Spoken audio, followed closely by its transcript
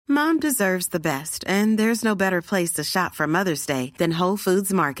Mom deserves the best, and there's no better place to shop for Mother's Day than Whole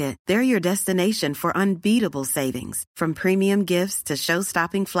Foods Market. They're your destination for unbeatable savings, from premium gifts to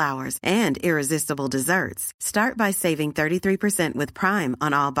show-stopping flowers and irresistible desserts. Start by saving 33% with Prime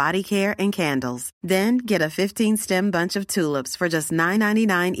on all body care and candles. Then get a 15-stem bunch of tulips for just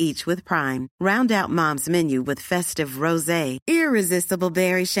 $9.99 each with Prime. Round out Mom's menu with festive rosé, irresistible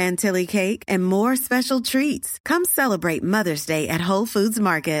berry chantilly cake, and more special treats. Come celebrate Mother's Day at Whole Foods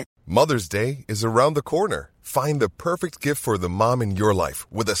Market. Mother's Day is around the corner. Find the perfect gift for the mom in your life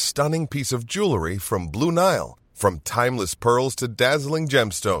with a stunning piece of jewelry from Blue Nile. From timeless pearls to dazzling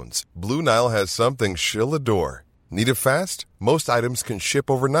gemstones, Blue Nile has something she'll adore. Need it fast? Most items can ship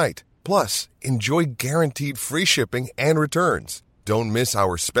overnight. Plus, enjoy guaranteed free shipping and returns. Don't miss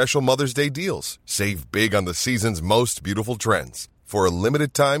our special Mother's Day deals. Save big on the season's most beautiful trends. For a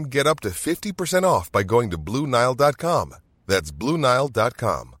limited time, get up to 50% off by going to BlueNile.com. That's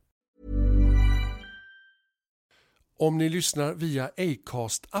BlueNile.com. Om ni lyssnar via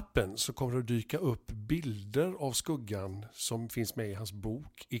Acast-appen så kommer det att dyka upp bilder av skuggan som finns med i hans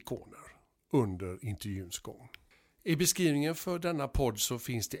bok Ikoner under intervjuns gång. I beskrivningen för denna podd så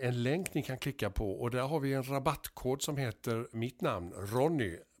finns det en länk ni kan klicka på, och där har vi en rabattkod som heter mitt namn,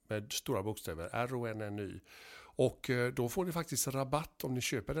 Ronny, med stora bokstäver, RONNY. Och då får ni faktiskt rabatt om ni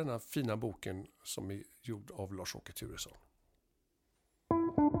köper denna fina boken som är gjord av Lars-Åke Turesson.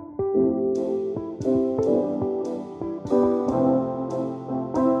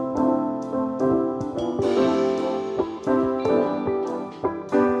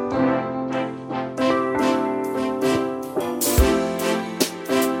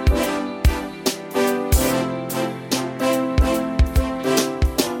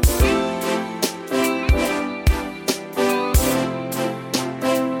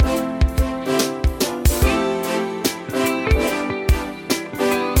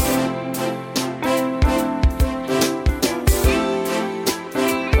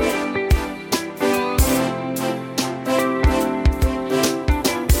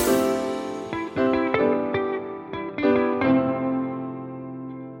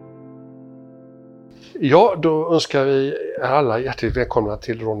 Ja, då önskar vi alla hjärtligt välkomna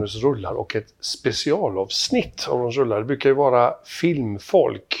till Ronnys rullar och ett specialavsnitt av Ronnys rullar. Det brukar ju vara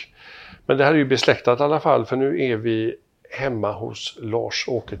filmfolk, men det här är ju besläktat i alla fall, för nu är vi hemma hos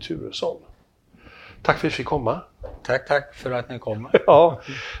Lars-Åke Turesson. Tack för att vi fick komma. Tack för att ni kommer. Ja,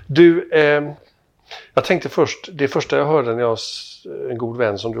 du, jag tänkte först, det första jag hörde när jag, en god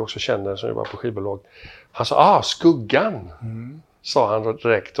vän som du också känner som jobbar på skivbolag, han sa, skuggan, sa han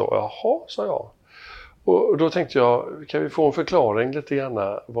direkt då. Jaha, sa jag. Och då tänkte jag, kan vi få en förklaring lite grann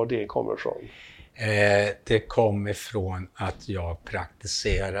var det kommer ifrån? Det kom ifrån att jag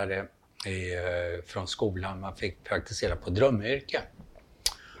praktiserade från skolan. Man fick praktisera på drömyrke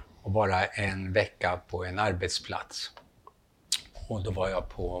och vara en vecka på en arbetsplats. Och då var jag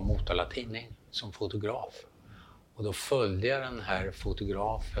på Motala Tidning som fotograf. Och då följde jag den här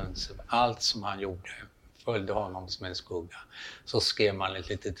fotografen, allt som han gjorde. Följde honom som en skugga. Så skrev man ett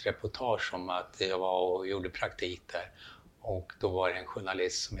litet reportage om att jag var och gjorde praktik där. Och då var det en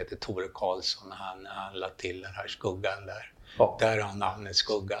journalist som heter Tore Karlsson. Han lade till den här skuggan där. Ja. Där har namnet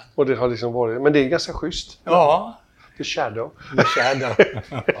skuggan. Och det har liksom varit, men det är ganska schysst. Ja. The Shadow. The Shadow.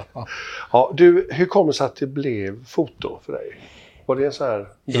 Ja, du, hur kom det sig att det blev foto för dig? Var det så här?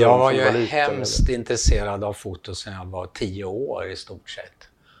 Jag var ju hemskt intresserad av foto sedan jag var 10 år i stort sett.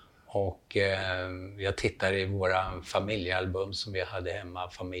 Och jag tittade i våra familjealbum som vi hade hemma,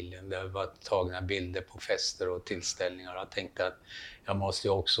 familjen. Där var tagna bilder på fester och tillställningar. Jag tänkte att jag måste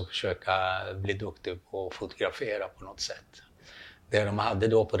ju också försöka bli duktig på att fotografera på något sätt. Det de hade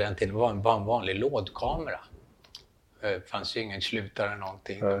då på den tiden var en vanlig lådkamera. Det fanns ju ingen slutare eller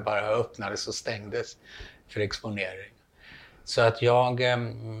någonting. Den bara öppnades och stängdes för exponering. Så att jag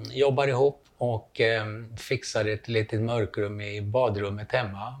jobbade ihop och fixade ett litet mörkrum i badrummet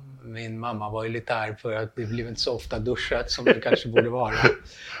hemma. Min mamma var ju lite arg för att det blev inte så ofta duschat som det kanske borde vara.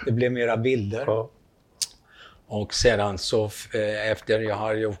 Det blev mera bilder. Ja. Och sedan så efter jag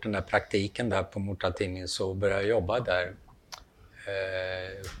har gjort den där praktiken där på Motala Tidning så började jag jobba där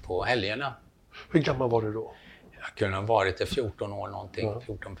på helgerna. Hur gammal var du då? Jag kunde ha varit 14 år någonting,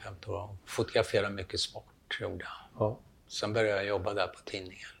 14-15 år. Fotografera mycket sport gjorde jag. Ja. Sen började jag jobba där på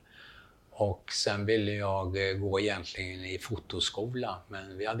tidningen. Och sen ville jag gå egentligen i fotoskola,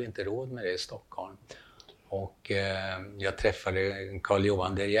 men vi hade inte råd med det i Stockholm. Och jag träffade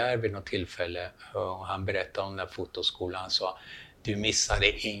Carl-Johan De Geer vid något tillfälle och han berättade om den här fotoskolan. Han sa, du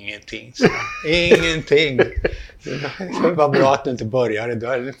missade ingenting. Så, ingenting! Det var bra att du inte började. Du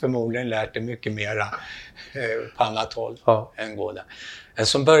hade förmodligen lärt dig mycket mera på annat håll än gå där.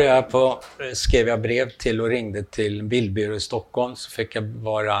 Som skrev jag brev till och ringde till en bildbyrå i Stockholm, så fick jag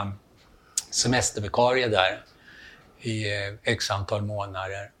vara semestervikarie där i x antal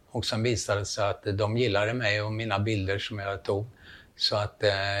månader. Och sen visade det sig att de gillade mig och mina bilder som jag tog. Så att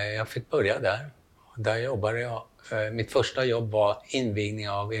jag fick börja där. Där jobbade jag. Mitt första jobb var invigning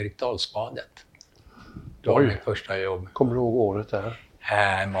av Eriksdalsbadet. Det var mitt första jobb. Kommer du ihåg året där?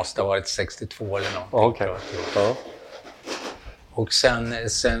 Det måste ha varit 62 eller någonting. Okej. Ja. Och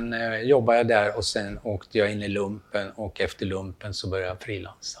sen jobbade jag där och sen åkte jag in i lumpen och efter lumpen så började jag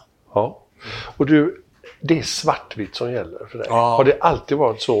frilansa. Ja. Och du, det är svartvitt som gäller för dig. Ja. Har det alltid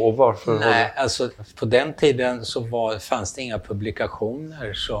varit så och varför? Nej, alltså på den tiden så fanns det inga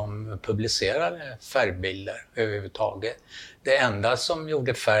publikationer som publicerade färgbilder överhuvudtaget. Det enda som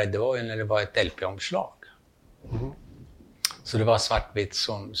gjorde färg, det var ju när det var ett LP-omslag. Mm. Så det var svartvitt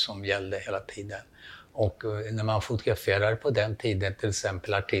som gällde hela tiden. Och när man fotograferade på den tiden, till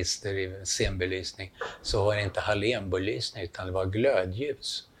exempel artister i scenbelysning, så var det inte halogenbelysning utan det var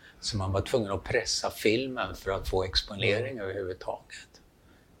glödljus. Så man var tvungen att pressa filmen för att få exponering överhuvudtaget.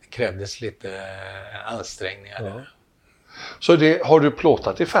 Det krävdes lite ansträngningar där. Så har du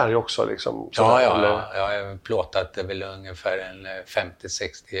plåtat i färg också? Liksom, ja, jag har plåtat det väl ungefär en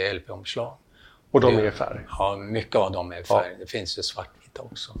 50-60 LP-omslag. Och de är i färg? Ja, mycket av dem är i färg. Det finns ju svartvita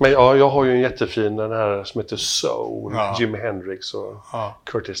också. Men jag har ju en jättefin, den här som heter Soul, Jimi Hendrix och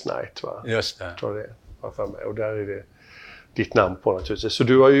Curtis Knight, va? Just det. Jag tror det var för mig. Och där är det ditt namn på naturligtvis. Så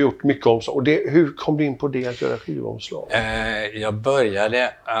du har ju gjort mycket omslag. Och hur kom du in på det att göra skivomslag? Jag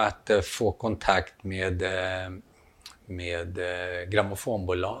började att få kontakt med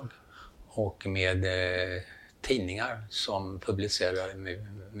grammofonbolag och med tidningar som publicerade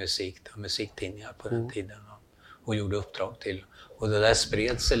musiktidningar på den tiden och gjorde uppdrag till. Och det där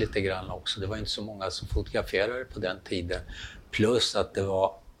spred sig lite grann också. Det var inte så många som fotograferade på den tiden. Plus att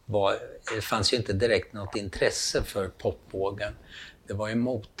det fanns ju inte direkt något intresse för popvågen. Det var ju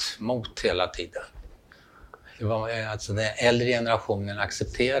mot hela tiden. Det var, alltså den äldre generationen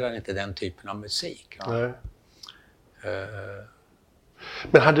accepterar inte den typen av musik. Ja. Nej.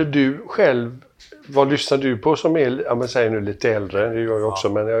 Men hade du själv, vad lyssnade du på som är, ja men säger nu lite äldre, det gör jag också,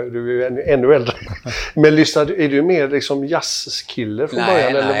 men du är ännu äldre. Men är du mer liksom jazzkille från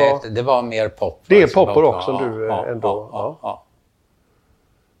början? Nej, eller det var mer pop. Det är pop som du ändå... Ja.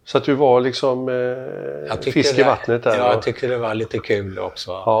 Så att du var liksom fisk i vattnet där? Ja, jag tycker det var lite kul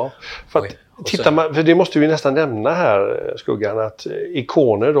också. Ja, för det måste vi nästan nämna här, Skuggan, att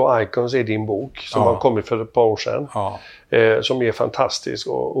Ikoner då, Icons är din bok som har kommit för ett par år sedan. Ja. Som är fantastisk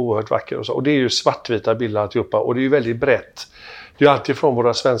och oerhört vacker och så. Och det är ju svartvita bilder alltihopa och det är ju väldigt brett. Det är alltid från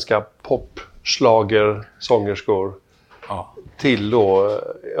våra svenska popslager, sångerskor till då,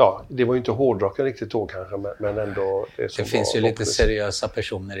 det var ju inte hårdrocken riktigt då kanske, men ändå... Det finns ju lite seriösa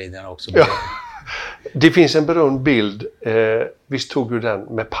personer i den också. Ja. Det finns en berömd bild, visst tog du den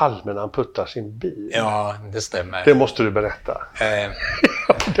med Palme när han puttar sin bil? Ja, det stämmer. Det måste du berätta.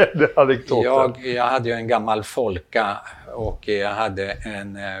 Den anekdoten. Jag hade ju en gammal folka och jag hade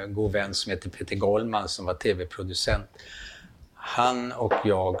en god vän som heter Peter Goldman som var tv-producent. Han och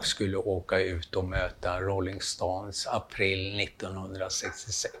jag skulle åka ut och möta Rolling Stones april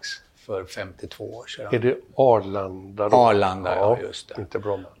 1966 för 52 år sedan. Är det Arlanda då? Arlanda, ja just det. Inte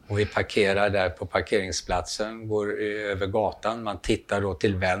Bromma. Och vi parkerar där på parkeringsplatsen, går över gatan. Man tittar då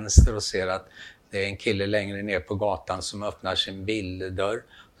till vänster och ser att det är en kille längre ner på gatan som öppnar sin bildörr.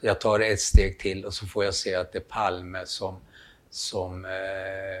 Jag tar ett steg till och så får jag se att det är Palme som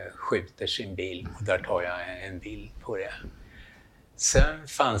skjuter sin bil. Och där tar jag en bild på det. Sen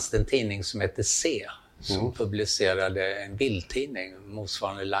fanns det en tidning som hette C som publicerade en bildtidning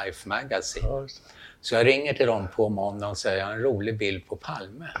motsvarande Life Magazine. Ja, så jag ringer till dem på måndag och säger jag har en rolig bild på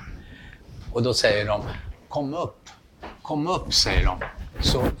Palme. Och då säger de kom upp säger de.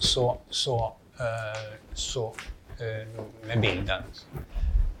 Så med bilden.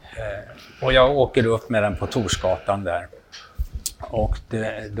 Och jag åker upp med den på Torsgatan där. Och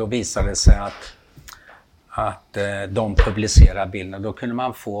då visade det sig att de publicerar bilden. Då kunde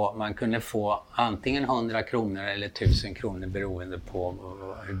man kunde få antingen 100 kronor eller 1000 kronor beroende på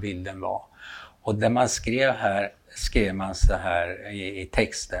hur bilden var. Och där man skrev man så här i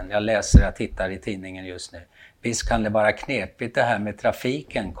texten. Jag tittar i tidningen just nu. Visst kan det vara knepigt det här med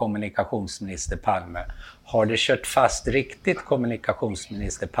trafiken, kommunikationsminister Palme. Har det kört fast riktigt,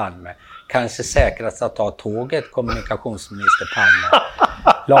 kommunikationsminister Palme? Kanske säkrast att ta tåget, kommunikationsminister Palme.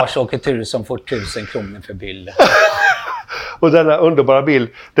 Lars-Åke Turesson får 1000 kronor för bilden. Och denna underbara bild,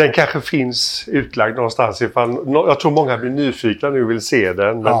 den kanske finns utlagd någonstans jag tror många blir nyfikna nu och vill se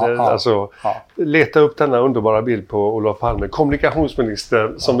den. Men leta upp denna underbara bild på Olof Palme,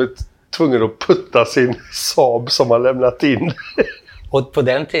 kommunikationsminister som är tvungen att putta sin Saab som han lämnat in. Och på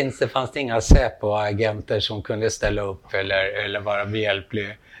den tiden fanns det inga Säpo-agenter som kunde ställa upp eller vara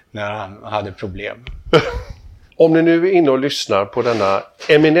behjälplig när han hade problem. Om ni nu är inne och lyssnar på denna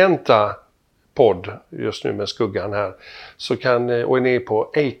eminenta podd just nu med skuggan här och är ni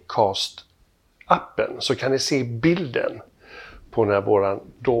på Acast-appen så kan ni se bilden på när våran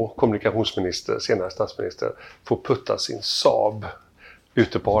då kommunikationsminister, senare statsminister, får putta sin Saab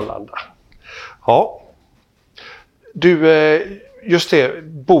ute på Arlanda. Ja. Du, just det,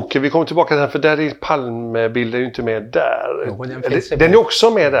 boken, vi kommer tillbaka till den för där är Palmebilden ju inte med där. Jo, den är också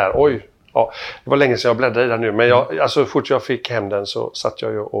med där, oj. Ja, det var länge sedan jag bläddrade i den nu, men så fort jag fick hem den så satt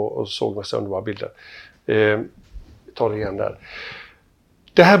jag ju och såg massa underbara bilder. Ta det igen där.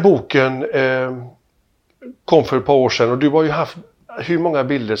 Den här boken kom för ett par år sedan och du har ju haft hur många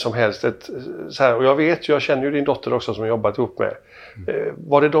bilder som helst. Så här, och jag känner ju din dotter också som jag jobbat ihop med.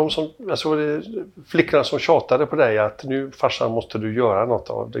 Var det flickorna som tjatade på dig att nu farsan måste du göra något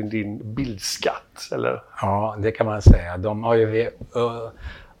av din bildskatt? Eller? Ja, det kan man säga. De har ju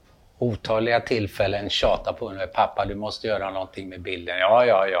otaliga tillfällen tjata på mig. Pappa, du måste göra någonting med bilden.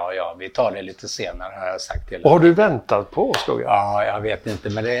 Ja, vi tar det lite senare har jag sagt till. Och har du väntat på Skugga? Ja, jag vet inte.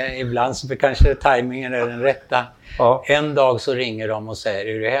 Men ibland så kanske tajmingen är den rätta. Ja. En dag så ringer de och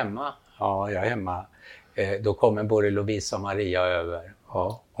säger, är du hemma? Ja, jag är hemma. Då kommer både Lovisa och Maria över.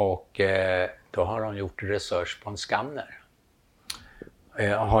 Ja. Och då har de gjort research på en skanner.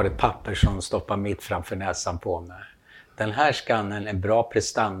 Jag har ett papper som stoppar mitt framför näsan på mig. Den här skannern är bra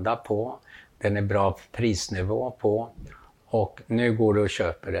prestanda på, den är bra prisnivå på och nu går du och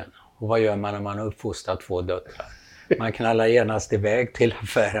köper den. Och vad gör man när man har uppfostrat 2 döttrar? Man knallar genast iväg till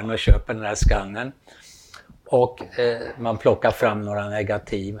affären och köper den här skannern. Och man plockar fram några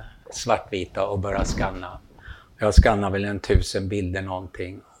negativ, svartvita och börjar skanna. Jag skannar väl 1000 bilder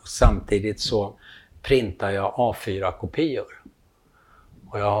någonting. Och samtidigt så printar jag A4-kopior.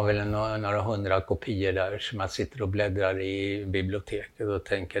 Och jag har väl några 100 kopior där som jag sitter och bläddrar i biblioteket och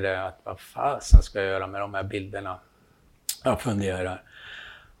tänker att vad fasen ska jag göra med de här bilderna? Jag funderar.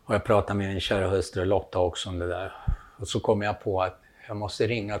 Och jag pratar med min kära hustru Lotta också om det där. Och så kommer jag på att jag måste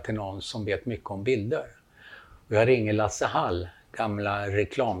ringa till någon som vet mycket om bilder. Och jag ringer Lasse Hall, gamla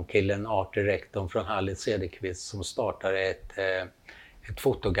reklamkillen, artdirektorn från Hallet Cederqvist som startade ett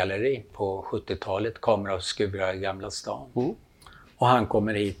fotogalleri på 70-talet, kamera och skurar i Gamla stan. Mm. Och han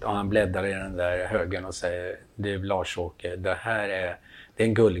kommer hit och han bläddrar i den där högen och säger, du Lars-Åke, det är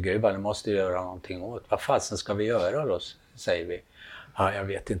en guldgruva, det måste göra någonting åt. Vad fasen ska vi göra då, säger vi. Ja, jag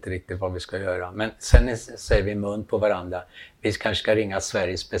vet inte riktigt vad vi ska göra. Men sen säger vi mun på varandra, vi kanske ska ringa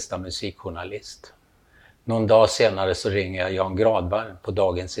Sveriges bästa musikjournalist. Någon dag senare så ringer jag Jan Gradvall på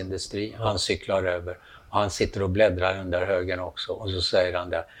Dagens Industri. Han cyklar över och han sitter och bläddrar i den där högen också. Och så säger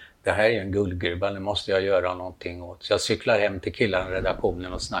han det här är ju en guldgruva, det måste jag göra någonting åt. Så jag cyklar hem till killarna i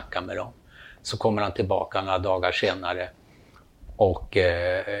redaktionen och snackar med dem. Så kommer han tillbaka några dagar senare och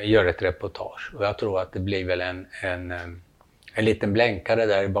gör ett reportage. Och jag tror att det blir väl en liten blänkare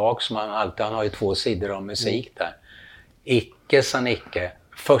där i bak som han har ju 2 sidor om musik där. Icke sa Nicke,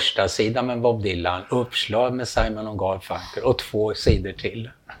 första sidan med Bob Dylan, uppslag med Simon & Garfunkel och 2 sidor till.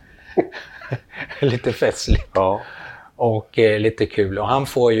 Lite festligt. Ja. Och lite kul. Och han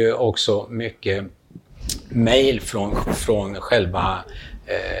får ju också mycket mejl från själva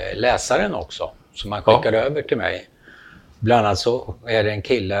läsaren också. Som han skickar över till mig. Bland annat så är det en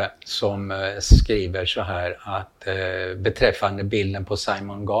kille som skriver så här att beträffande bilden på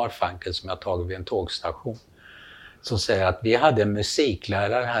Simon Garfunkel som jag tagit vid en tågstation. Så säger att vi hade en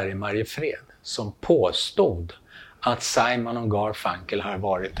musiklärare här i Mariefred som påstod att Simon Garfunkel har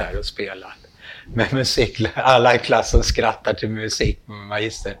varit här och spelat. Men alla i klassen skrattar till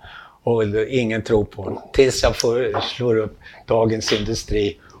musikmagister och ingen tror på honom. Tills jag slår upp Dagens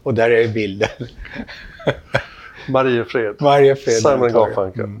Industri och där är bilden. Mariefred. Simon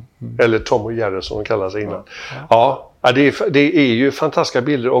Garfunkel. Eller Tom och Jerry som de kallar sig innan. Ja, det är ju fantastiska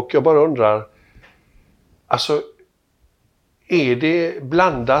bilder och jag bara undrar, alltså är det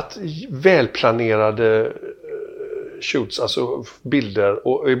blandat välplanerade shoots, alltså bilder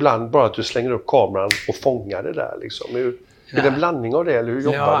och ibland bara att du slänger upp kameran och fångar det där liksom? Är det en blandning av det eller hur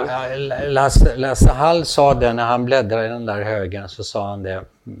jobbar du? Lasse Hall sa det när han bläddrade i den där högen, så sa han det,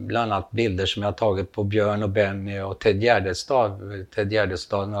 bland annat bilder som jag tagit på Björn och Benny och Ted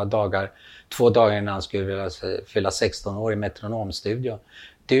Gärdestad några dagar, 2 dagar innan han skulle fylla 16 år i Metronomstudion.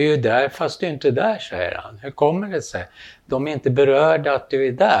 Du är ju där fast du är inte där, säger han. Hur kommer det sig? De är inte berörda att du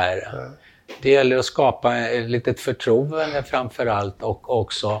är där. Nej. Det gäller att skapa ett litet förtroende framför allt och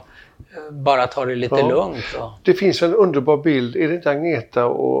också bara ta det lite lugnt. Det finns en underbar bild. Är det inte Agneta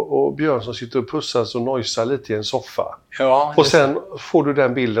och Björn som sitter och pussas och nojsar lite i en soffa? Ja. Och sen får du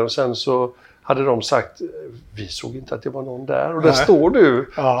den bilden och sen så hade de sagt, vi såg inte att det var någon där. Och där står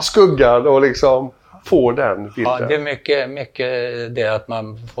du, skuggad och liksom får den bilden. Ja, det är mycket det att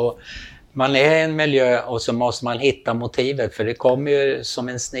man är i en miljö och så måste man hitta motivet. För det kommer ju som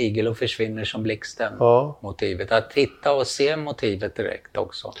en snigel och försvinner som blixten. Ja. Motivet. Att hitta och se motivet direkt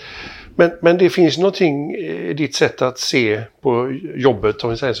också. Men det finns någonting i ditt sätt att se på jobbet, om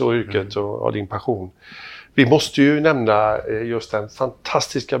vi säger så, yrket och din passion. Vi måste ju nämna just den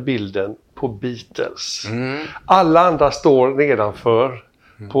fantastiska bilden på Beatles. Alla andra står nedanför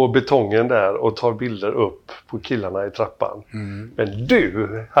på betongen där och tar bilder upp på killarna i trappan. Men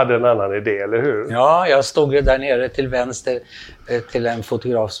du hade en annan idé, eller hur? Ja, jag stod ju där nere till vänster till en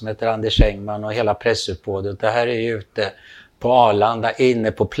fotograf som heter Anders Engman och hela pressuppbådet. Det här är ju ute på Arlanda,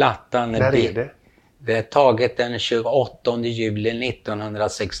 inne på Plattan. När är det? Det är taget den 28 juli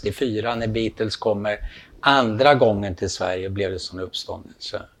 1964 när Beatles kommer andra gången till Sverige, blev det sån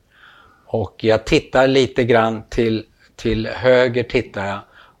uppståndelse. Och jag tittar lite grann till höger tittar jag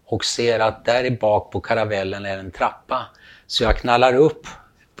och ser att där i bak på karavellen är en trappa. Så jag knallar upp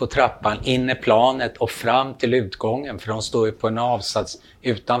på trappan in i planet och fram till utgången, för de står ju på en avsats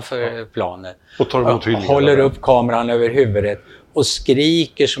utanför planet. Och tar emot hyllningar. Håller upp kameran över huvudet och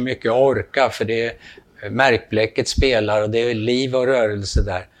skriker så mycket jag orkar, för det är märkbläcket spelar och det är liv och rörelse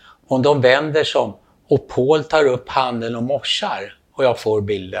där. Och de vänder sig om och Paul tar upp handen och morsar och jag får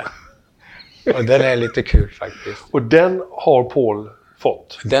bilden. Och den är lite kul faktiskt. Och den har Paul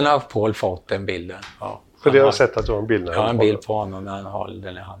fått? Den har Paul fått, den bilden. Ja. För det har jag sett att du har en bild. Ja, en bild på honom när han har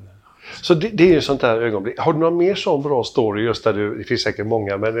den i handen. Så det är ju sånt där ögonblick. Har du några mer sån bra story just där det finns säkert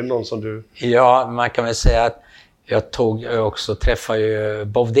många, men är det någon som du... Ja, man kan väl säga att jag träffade ju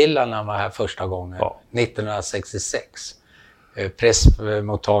Bob Dylan när han var här första gången, 1966.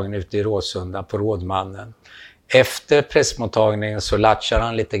 Pressmottagning ute i Råsunda på Rådmannen. Efter pressmottagningen så latchar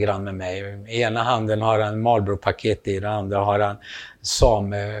han lite grann med mig. I ena handen har han Marlboro-paket, i den andra har han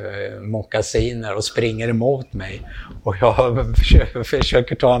mockasiner och springer emot mig. Och jag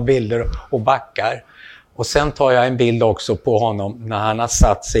försöker ta en bilder och backar. Och sen tar jag en bild också på honom när han har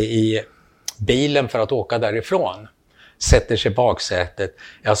satt sig i bilen för att åka därifrån. Sätter sig i baksätet.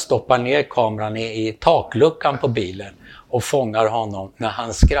 Jag stoppar ner kameran i takluckan på bilen och fångar honom när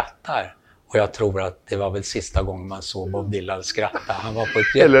han skrattar. Och jag tror att det var väl sista gången man såg Bob Dylan skratta. Han var på ett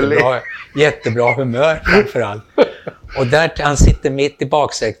jättebra humör framförallt. Och där han sitter mitt i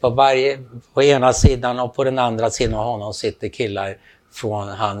baksätet på ena sidan, och på den andra sidan av honom sitter killar från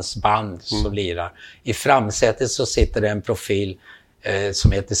hans band som lirar. I framsätet så sitter det en profil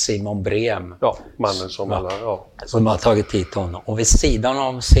som heter Simon Brem. Ja, mannen som alla... Ja. Som har tagit hit honom. Och vid sidan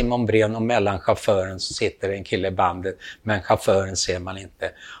av Simon Brem och mellan chauffören så sitter en kille i bandet. Men chauffören ser man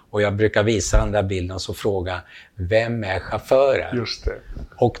inte. Och jag brukar visa den där bilden och så fråga, vem är chauffören? Just det.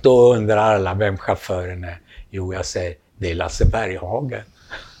 Och då undrar alla vem chauffören är. Jo, jag säger, det är Lasse Berghagen.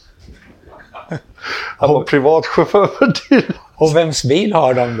 Han var privatchaufför för Dylan. Och vems bil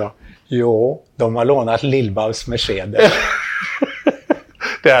har de då? Jo, de har lånat Lill-Babs Mercedes.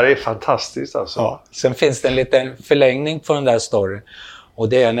 Det här är fantastiskt alltså. Ja, sen finns det en liten förlängning på den där storyn. Och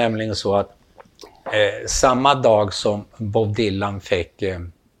det är nämligen så att samma dag som Bob Dylan fick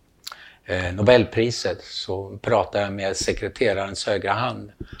Nobelpriset så pratade jag med sekreterarens högra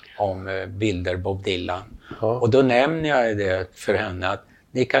hand om bilder Bob Dylan. Ja. Och då nämner jag det för henne att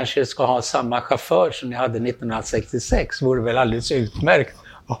ni kanske ska ha samma chaufför som ni hade 1966. Vore väl alldeles utmärkt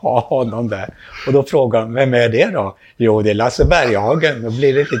att ha honom där. Och då frågar han, vem är det då? Jo, det är Lasse Berghagen. Då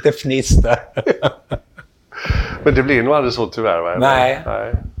blir det lite fniss där. Men det blir nog aldrig så tyvärr, va?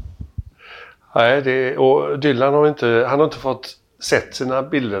 Nej, och Dylan har inte fått sett sina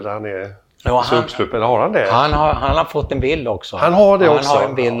bilder där han är så uppsluppen. Eller har han det? Han har fått en bild också. Han har det också? Han har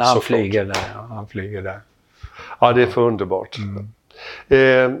en bild när han flyger där. Han flyger där. Ja, det är för underbart.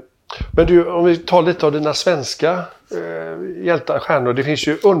 Men du, om vi tar lite av dina svenska hjältar. Det finns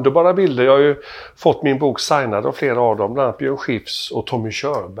ju underbara bilder. Jag har ju fått min bok signad av flera av dem. Bland annat Björn Skifs och Tommy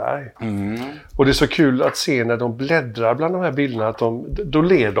Körberg. Och det är så kul att se när de bläddrar bland de här bilderna att då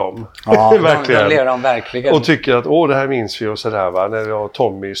ler de. Ja, verkligen. Då ler de verkligen. Och tycker att det här minns vi och sådär, va. När vi har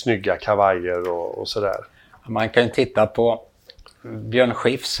Tommy i snygga kavajer och sådär. Man kan titta på Björn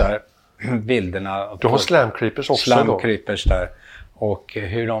Skifs här, bilderna. Du har Slam Creepers också då? Slam Creepers där. Och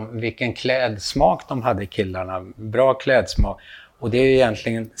vilken klädsmak de hade, killarna. Bra klädsmak. Och det är ju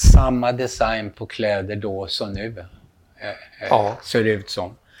egentligen samma design på kläder då som nu ser det ut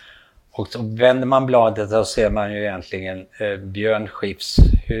som. Och så vänder man bladet så ser man ju egentligen Björn Skifs,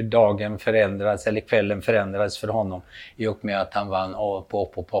 hur dagen förändras eller kvällen förändrades för honom i och med att han vann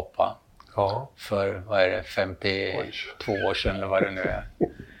på Poppa. Ja. För, vad är det, 52 år sedan eller vad det nu är.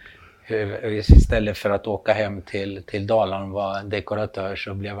 Istället för att åka hem till Dalarna och vara dekoratör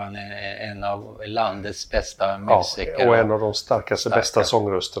så blev han en av landets bästa musiker. Ja, och en av de starkaste, bästa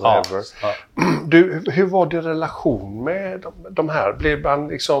sångrösterna ever. Ja. Du, hur var din relation med de här? Blev man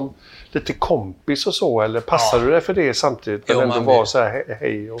liksom lite kompis och så, eller passade du dig för det samtidigt? Men ändå var så här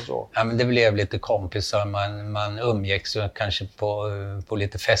hej och så? Ja, men det blev lite kompisar. Man umgicks kanske på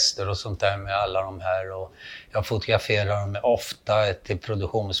lite fester och sånt där med alla de här. Och jag fotograferade dem ofta till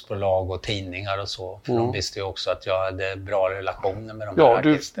produktionsbolag och tidningar och så. För de visste ju också att jag hade bra relationer med de här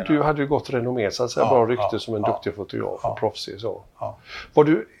artisterna. Du hade ju gott renommé, så att säga, bra rykte som en duktig fotograf och proffsig. Så. Ja.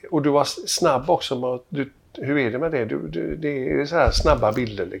 Och du var snabb också med hur är det med det? Det är så här snabba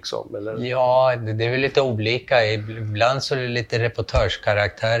bilder liksom? Eller? Ja, det är väl lite olika. Ibland så är det lite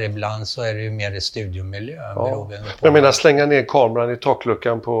reportagekaraktär, ibland så är det ju mer i studiomiljö. Ja. Jag menar, slänga ner kameran i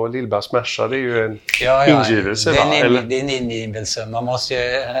takluckan på Lill-Babs Merca, det är ju en ingivelse. Det är en ingivelse. Man måste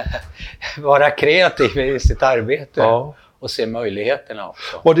ju vara kreativ i sitt arbete. Ja. Och se möjligheterna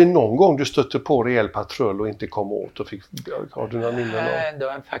också. Var det någon gång du stötte på rejäl patrull och inte kom åt och fick... Har du några minnen av? Nej, det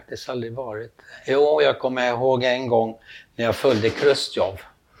har faktiskt aldrig varit. Jo, jag kommer ihåg en gång när jag följde Chrustjov.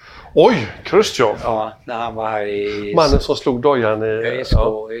 Oj, Chrustjov? Ja, när han var här i... Mannen som slog dojan i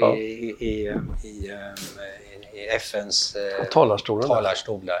FNs talarstol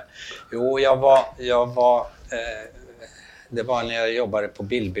där. Jo, det var när jag jobbade på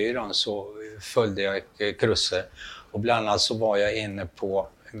bildbyrån så följde jag Krusse. Och bland annat så var jag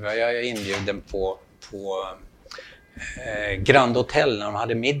inbjuden på Grand Hotel när de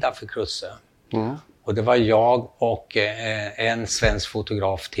hade middag för Krusse. Och det var jag och en svensk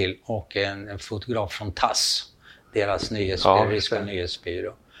fotograf till och en fotograf från TASS, deras ryska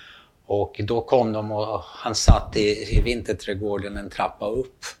nyhetsbyrå. Och då kom de och han satt i vinterträdgården en trappa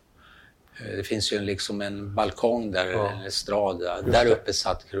upp. Det finns ju liksom en balkong där, en estrad. Där uppe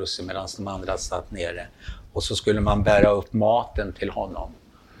satt Krusse medan de andra satt nere. Och så skulle man bära upp maten till honom.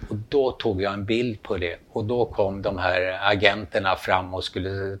 Och då tog jag en bild på det. Och då kom de här agenterna fram och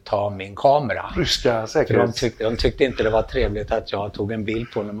skulle ta min kamera. Ryska säkerhet. De tyckte inte det var trevligt att jag tog en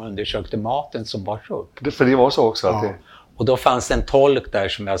bild på dem och undersökte maten som bars upp. För det var så också? Att det... Och då fanns en tolk där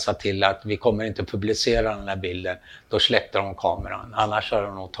som jag sa till att vi kommer inte publicera den här bilden. Då släppte de kameran. Annars har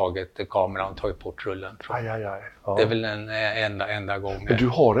de nog tagit kameran och tagit bort rullen. Aj. Ja. Det är väl en enda gång. Men du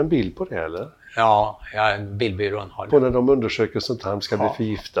har en bild på det, eller? Ja, bildbyrån har det. På när de undersöker sånt här ska bli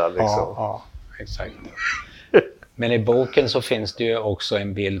förgiftad liksom. Ja, exakt. Men i boken så finns det ju också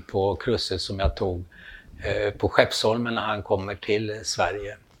en bild på Krusse som jag tog på Skeppsholmen när han kommer till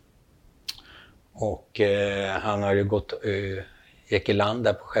Sverige. Och han har ju gick i land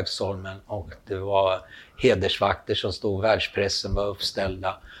där på Skeppsholmen och det var hedersvakter som stod, världspressen var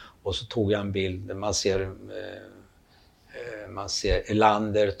uppställda. Och så tog jag en bild, man ser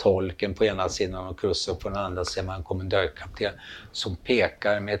Elander, tolken på ena sidan och Krusse på den andra ser man en kommendörkapten som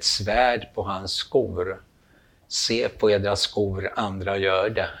pekar med ett svärd på hans skor. Se på edra skor, andra gör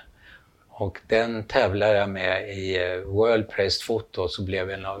det. Och den tävlar jag med i World Pressed Photo, så blev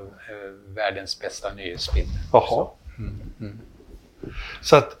en av världens bästa nyhetsbilder. Jaha.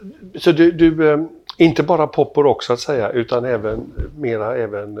 Så du inte bara pop och rock så att säga, utan även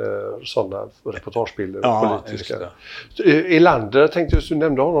sådana reportagebilder, politiska. Elander, tänkte du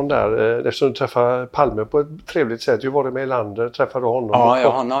nämnde honom där, eftersom du träffade Palme på ett trevligt sätt. Hur var det med Elander? Träffade du honom? Ja,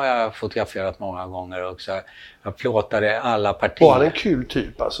 honom har jag fotograferat många gånger också. Jag plåtade alla partier. Var han en kul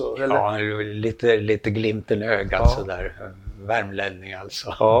typ alltså? Eller? Ja, lite glimten i ögat sådär. Värmlänning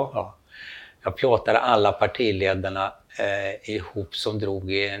alltså. Ja. Jag plåtade alla partiledarna ihop som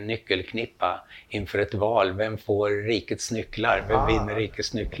drog i en nyckelknippa inför ett val. Vem får rikets nycklar? Vem vinner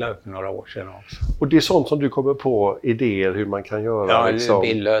rikets nycklar för några år sedan också? Och det är sånt som du kommer på idéer hur man kan göra? Ja, liksom.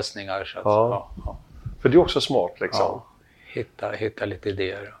 Bildlösningar. Så att, För det är också smart liksom? Ja, hitta lite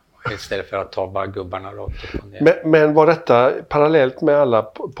idéer. Istället för att ta bara gubbarna rakt upp och ner. Men var detta parallellt med alla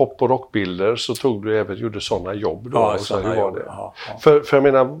pop- och rockbilder så tog du även gjorde sådana jobb då? Ja, sådana jobb. Ja. För jag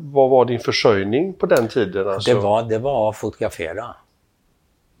menar, vad var din försörjning på den tiden? Alltså? Det var att fotografera.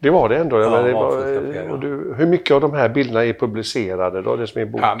 Det var det ändå? Ja, hur mycket av de här bilderna är publicerade då, det som är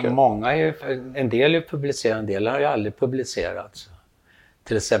boken? Ja, en del är publicerade, en del har ju aldrig publicerats.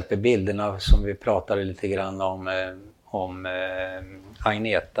 Till exempel bilderna som vi pratade lite grann om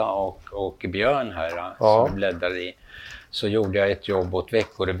Agneta och Björn här som vi bläddrar i. så gjorde jag ett jobb åt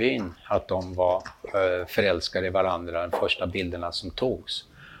Veckorevyn att de var förälskade i varandra, de första bilderna som togs.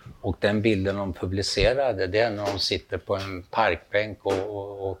 Och den bilden de publicerade, det är när de sitter på en parkbänk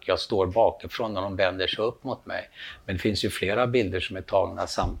och jag står bakifrån och de vänder sig upp mot mig. Men det finns ju flera bilder som är tagna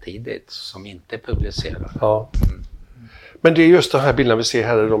samtidigt som inte är publicerade. Ja. Men det är just de här bilderna vi ser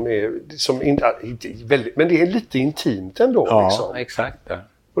här, de är som inte väldigt, men det är lite intimt ändå. Ja, liksom. Exakt.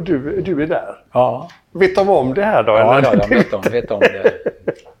 Och du är där. Ja. Vet de om det här då? Ja, eller? ja, de vet om det.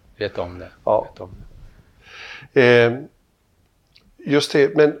 Vet om det. Ja. Vet om det. Just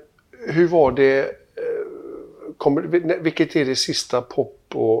det, men hur var det, vilket är det sista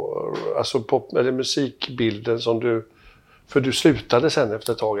pop eller musikbilden som du, för du slutade sen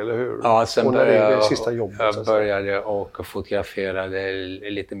efter ett tag, eller hur? Ja, sen och började det sista jobbet, jag började och fotograferade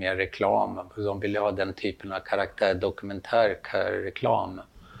lite mer reklam. De ville ha den typen av dokumentärreklam.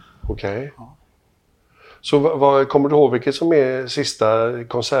 Okej. Ja. Så kommer du ihåg vilket som är sista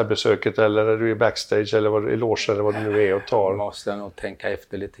konsertbesöket, eller när du är backstage eller vad, i logen eller vad det nu är och tar? Jag måste nog tänka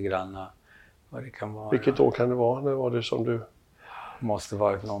efter lite grann vad det kan vara. Vilket år kan det vara? När var det som du... Måste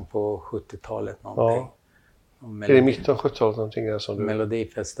varit någon på 70-talet någonting. Ja. Är det mitten av 70-talet någonting som du...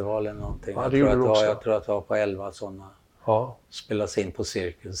 Melodifestivalen någonting. Ja, jag tror att det var på 11 sådana. Ja. Spelas in på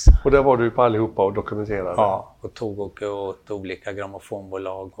Cirkus. Och där var du på allihopa och dokumenterade? Ja, och tog åt olika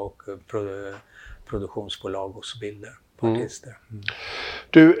grammofonbolag och produktionsbolag och så bilder på artister. Mm.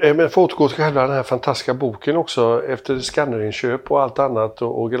 Du, men för att återgå till själva den här fantastiska boken också, efter skannerinköp och allt annat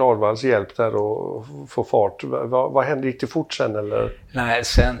och Gradvalls hjälp där och få fart, vad hände? Gick det fort sen eller? Nej,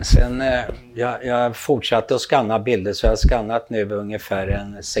 jag fortsatte att skanna bilder, så jag har skannat nu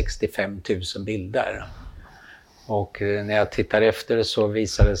ungefär 65 000 bilder. Och när jag tittar efter så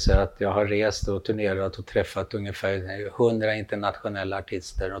visar det sig att jag har rest och turnerat och träffat ungefär 100 internationella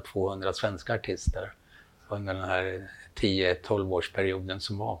artister och 200 svenska artister under den här 10-12 årsperioden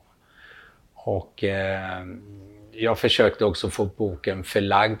som var. Och jag försökte också få boken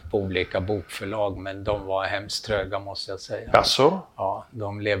förlagd på olika bokförlag, men de var hemskt tröga, måste jag säga. Alltså? Ja,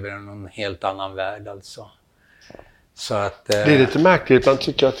 de lever i en helt annan värld alltså. Så att, det är lite märkligt, man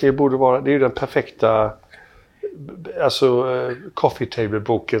tycker att det borde vara, det är ju den perfekta, alltså coffee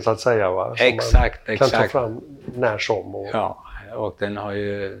table-boken så att säga, va? Som exakt, man kan ta fram när som. Och... Ja, och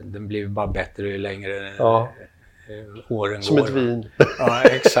den blir bara bättre ju längre åren som går. Som ett vin. Ja,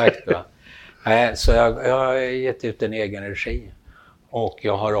 exakt. Va? Så jag har gett ut en egen regi. Och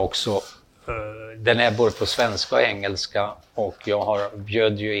jag har också, den är både på svenska och engelska, och jag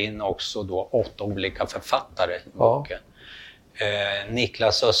bjöd ju in också då 8 olika författare i boken.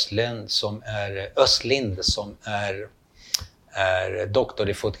 Niklas Östlind som är doktor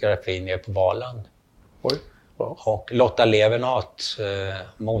i fotografi nere på Valand. Oj. Ja. Och Lotta Levenat,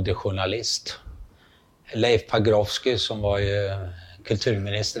 modejournalist. Leif Pagrotsky som var ju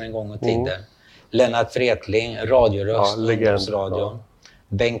kulturminister en gång i tiden. Lennart Wretling, radioröst, ungdomsradion. Ja.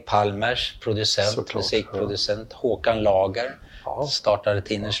 Bengt Palmers, producent, musikproducent. Håkan Lager. Startade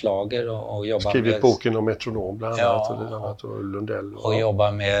Tinners Lager och jobbar skrivit med... boken om Metronom bland annat och Lundell. Och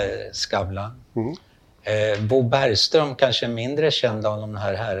jobbar med Skavlan. Bo Bergström, kanske mindre känd av de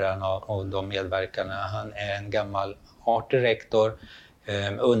här herrarna och de medverkarna. Han är en gammal art director,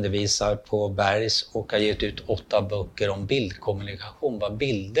 undervisar på Bergs och har gett ut 8 böcker om bildkommunikation. Vad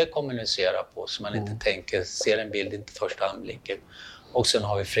bilder kommunicerar på, så man inte ser en bild inte första anblicken. Och sen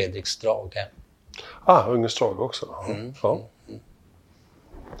har vi Fredrik Strage. Unge Strage också. Ja.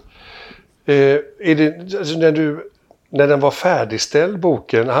 Är det, alltså när den var färdigställd,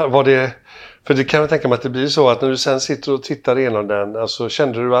 boken, var det, för det kan jag tänka mig att det blir så att när du sen sitter och tittar igenom den, alltså,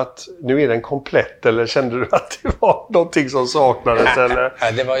 kände du att nu är den komplett, eller kände du att det var någonting som saknades? Eller?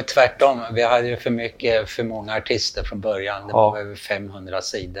 Ja, det var ju tvärtom. Vi hade ju för många artister från början. Det var över 500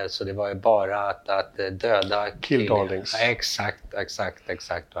 sidor, så det var ju bara att döda Killdarlings. Ja,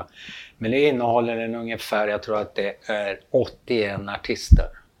 exakt. Va? Men det innehåller en ungefär, jag tror att det är 81 artister.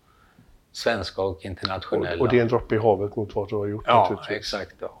 Svenska och internationella. Och det är en droppe i havet mot vad du har gjort. Ja,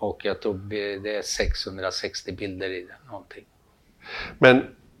 exakt. Och jag tror det är 660 bilder i det, någonting.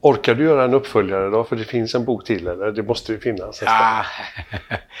 Men orkar du göra en uppföljare då? För det finns en bok till, eller? Det måste ju finnas. Ja,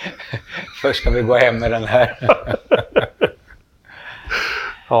 först ska vi gå hem med den här.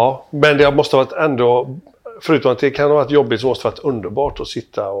 Ja, men det måste ha varit ändå, förutom att det kan ha varit jobbigt, så måste det ha varit underbart att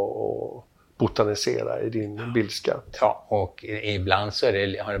sitta och botanisera i din bildskatt. Ja, och ibland så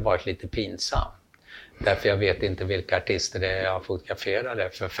har det varit lite pinsamt. Därför jag vet inte vilka artister det är jag fotograferade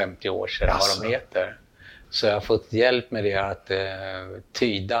för 50 år sedan, vad de heter. Så jag har fått hjälp med det att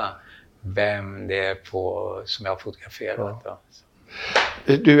tyda vem det är som jag har fotograferat. Ja.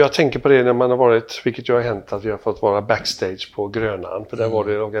 Du, jag tänker på det när man har varit, vilket ju har hänt, att vi har fått vara backstage på Grönan, för där var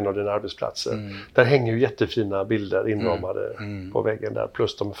det en av dina arbetsplatser. Där hänger ju jättefina bilder inramade på väggen där,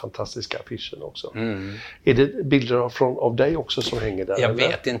 plus de fantastiska affischerna också. Är det bilder av dig också som hänger där? Jag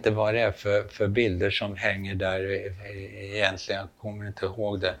vet inte vad det är för bilder som hänger där egentligen, jag kommer inte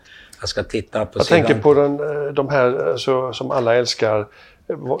ihåg det. Jag ska titta på sidan. Jag tänker på de här som alla älskar.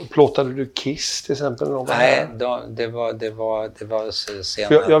 Plåtade du Kiss till exempel? Nej, det var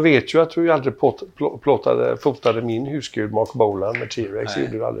senare. Jag vet ju att du aldrig fotade min husgud Mark Bolan med T-Rex. Det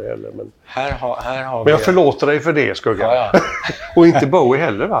gjorde du aldrig heller. Men, här har men jag förlåter dig för det, Skugga. Ja. Och inte Bowie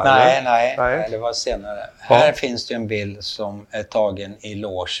heller, va? Nej, det var senare. Ja. Här finns det en bild som är tagen i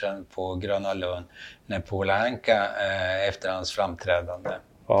logen på Gröna Lund när Paul Anka efter hans framträdande.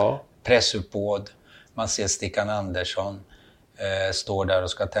 Ja. Pressuppbåd, man ser Stickan Andersson står där och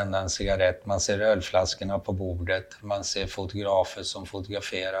ska tända en cigarett. Man ser ölflaskorna på bordet. Man ser fotografer som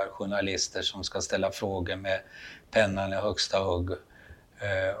fotograferar, journalister som ska ställa frågor med pennan i högsta hugg.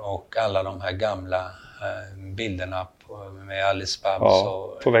 Och alla de här gamla bilderna med Alice Babs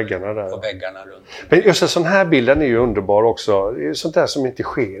på väggarna där. På väggarna runt. Men just en sån här bilden är ju underbar också. Det är sånt där som inte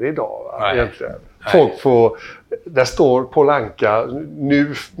sker idag egentligen. Folk får, där står Paul Anka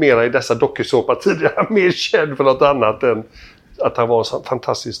nu mera i dessa dokusåpar tidigare mer känd för något annat än att han var en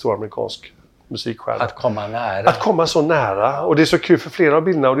fantastiskt stor amerikansk musikstjärna. Att komma nära. Att komma så nära. Och det är så kul för flera av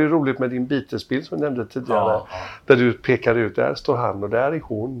bilderna, och det är roligt med din Beatles-bild som jag nämnde tidigare. Där du pekar ut, där står han och där är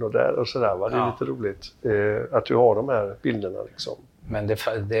hon och där och sådär. Va? Det är lite roligt att du har de här bilderna liksom. Men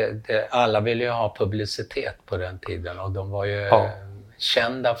alla ville ju ha publicitet på den tiden, och de var ju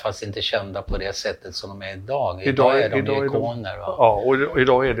kända fast inte kända på det sättet som de är idag. Idag är de ikoner. Va? Ja, och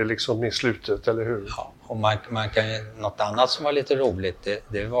idag är det liksom i slutet, eller hur? Ja, och man kan ju, något annat som var lite roligt,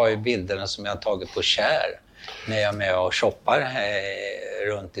 det var ju bilderna som jag tagit på Kär när jag är med och shoppar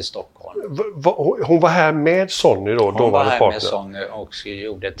runt i Stockholm. Hon var här med Sonny då? Hon var här med Sonny och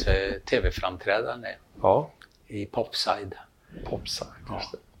gjorde ett tv-framträdande i Popside. Popside,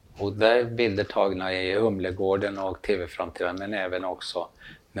 just det. Och där är bilder tagna i Humlegården och tv-framträdanden, men även också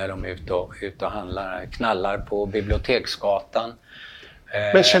när de är ute och handlar, knallar på Biblioteksgatan.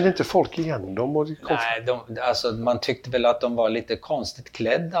 Men kände inte folk igen dem? Nej, man tyckte väl att de var lite konstigt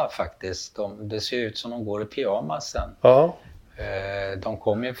klädda faktiskt. Det ser ut som de går i pyjamasen. Ja. De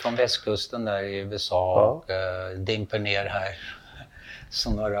kom ju från västkusten där i USA och dimper ner här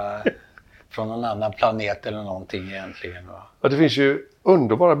som några från någon annan planet eller någonting egentligen. Va? Ja, det finns ju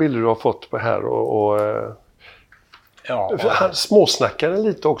underbara bilder du har fått på här han småsnackade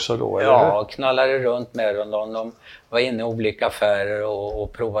lite också då, eller? Ja, knallade runt med dem. De var inne i olika affärer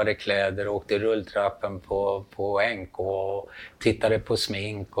och provade kläder och åkte rulltrappen på NK och tittade på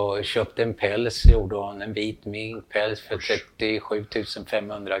smink och köpte en päls, gjorde hon en vit minkpäls för 37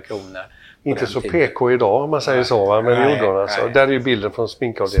 500 kronor. Inte så PK idag om man säger så, va? Men det gjorde hon alltså. Där är ju bilden från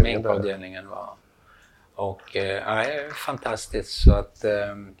sminkavdelningen. Sminkavdelningen var. Och fantastiskt så att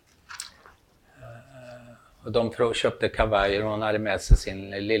och de köpte kavajer och hon hade med sig sin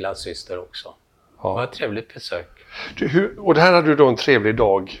lilla syster också. Det var ett trevligt besök. Och det här hade du då en trevlig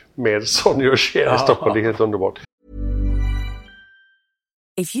dag med Sonny och Cher i Stockholm, det är helt underbart.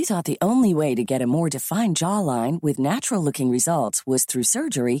 If you thought the only way to get a more defined jawline with natural-looking results was through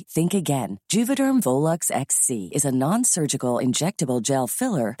surgery, think again. Juvederm Volux XC is a non-surgical injectable gel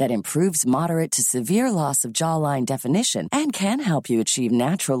filler that improves moderate to severe loss of jawline definition and can help you achieve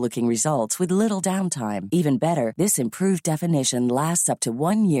natural-looking results with little downtime. Even better, this improved definition lasts up to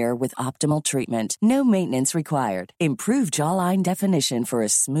 1 year with optimal treatment. No maintenance required. Improve jawline definition for a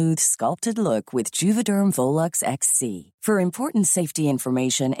smooth, sculpted look with Juvederm Volux XC. For important safety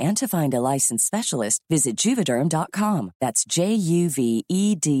information and to find a licensed specialist, visit Juvederm.com. That's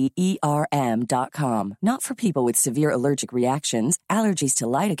JUVEDERM.com. Not for people with severe allergic reactions, allergies to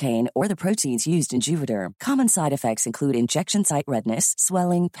lidocaine, or the proteins used in Juvederm. Common side effects include injection site redness,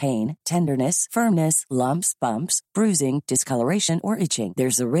 swelling, pain, tenderness, firmness, lumps, bumps, bruising, discoloration, or itching.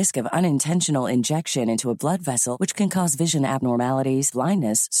 There's a risk of unintentional injection into a blood vessel, which can cause vision abnormalities,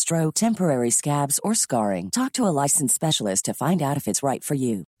 blindness, stroke, temporary scabs, or scarring. Talk to a licensed specialist to find out if it's right for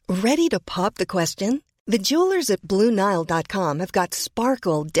you. Ready to pop the question? The jewelers at BlueNile.com have got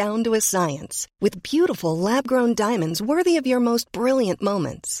sparkle down to a science with beautiful lab-grown diamonds worthy of your most brilliant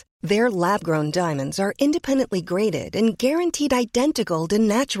moments. Their lab-grown diamonds are independently graded and guaranteed identical to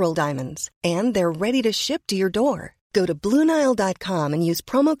natural diamonds, and they're ready to ship to your door. Go to BlueNile.com and use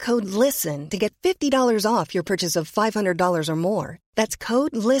promo code LISTEN to get $50 off your purchase of $500 or more. That's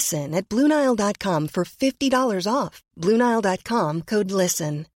code LISTEN at BlueNile.com for $50 off. BlueNile.com, code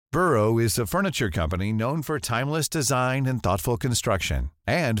LISTEN. Burrow is a furniture company known for timeless design and thoughtful construction,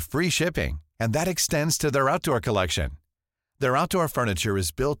 and free shipping, and that extends to their outdoor collection. Their outdoor furniture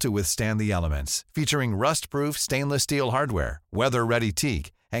is built to withstand the elements, featuring rust-proof stainless steel hardware, weather-ready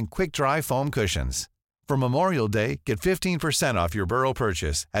teak, and quick-dry foam cushions. For Memorial Day, get 15% off your Burrow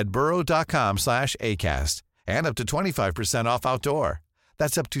purchase at burrow.com/acast, and up to 25% off outdoor.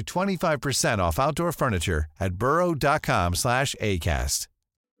 That's up to 25% off outdoor furniture at burrow.com/acast.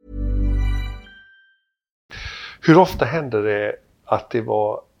 Hur ofta hände det att det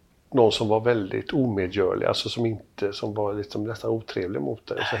var någon som var väldigt omedgörlig, alltså som var liksom nästan otrevlig mot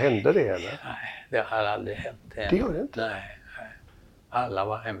dig? Så hände det, eller? Nej, det har aldrig hänt. Det gör det inte? Nej. Alla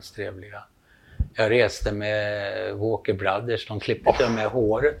var hemskt trevliga. Jag reste med Walker Brothers, de klippte med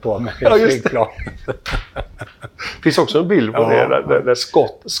håret på mig. Ja, just det. Finns också en bild på det där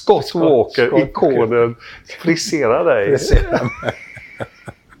Scott Walker, ikonen, friserar dig.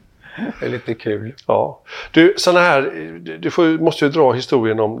 Det är lite kul. Ja. Du, såna här, måste ju dra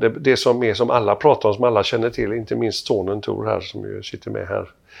historien om det som är som alla pratar om, som alla känner till, inte minst sonen Tor här som ju sitter med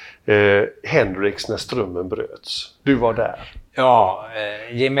här. Hendrix när strömmen bröts. Du var där. Ja,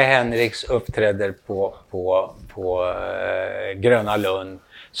 Jimi Hendrix uppträder på Gröna Lund.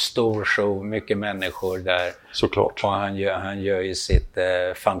 Stor show, mycket människor där. Såklart. Och han gör ju sitt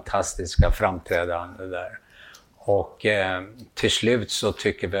fantastiska framträdande där. Och till slut så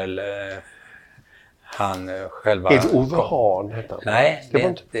tycker väl han själva... Är det Ove Hahn hette han? Nej,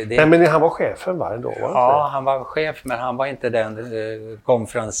 nej, men han var chefen ändå, var han? Ja, han var chef, men han var inte den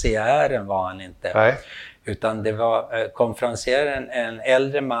konferencieren, var han inte. Nej. Utan det var konferencieren, en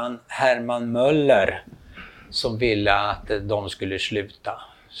äldre man, Herman Möller, som ville att de skulle sluta.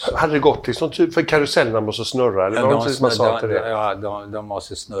 Så. Hade det gått till sån typ, för karusellerna måste snurra, eller var det som man sa till det? Ja, de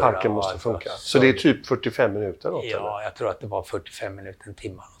måste snurra. Parken måste funka. Så det är typ 45 minuter då? Ja, eller? jag tror att det var 45 minuter, en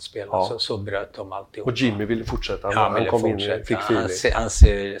timme de spelade. Ja. Så bröt de alltihop. Och Jimmy ville fortsätta? Han kom fortsätta. In, fick feeling. Han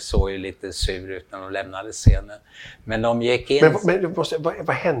såg ju lite sur ut när de lämnade scenen. Men de gick in... Men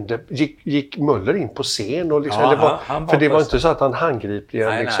vad hände? Gick Möller in på scen? Och liksom, Ja, han för det var på inte så att han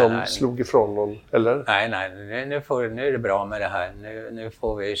handgripligen liksom slog ifrån någon, eller? Nej, nu är det bra med det här. Nu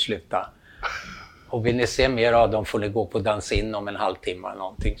får vi sluta. Och vill ni se mer av dem får ni gå på Dans in om en halvtimme eller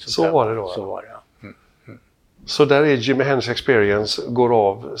någonting. Så var det då? Så var det, ja. Så där är Jimi Hendrix Experience, går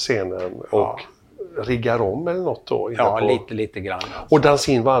av scenen och riggar om eller något då? Ja, lite grann. Alltså. Och Dans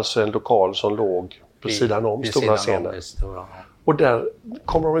in var alltså en lokal som låg på sidan om stora scenen. Och där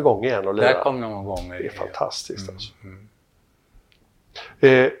kommer de igång igen och lirar. Där kommer de igång. Det är fantastiskt alltså.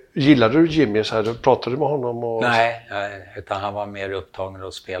 Gillade du Jimmy så här? Pratade du med honom? Och... Nej, utan han var mer upptagen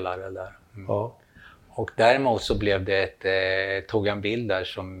och spelare där. Ja. Och däremot så blev det tog en bild där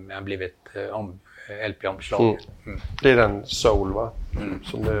som har blivit LP-omslag. Det är den Soul, va?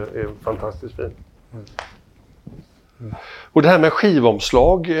 Som är fantastiskt fin. Och det här med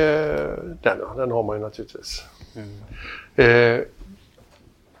skivomslag, den har man ju naturligtvis.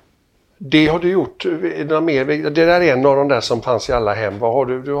 Det har du gjort, det där är en av de där som fanns i alla hem. Vad har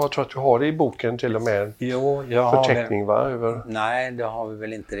du tror att du har det i boken till och med? Jo, jag förteckning har va? Över... Nej, det har vi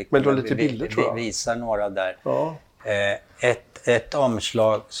väl inte riktigt. Men du har lite bilder tror jag. Vi visar några där. Ja. Ett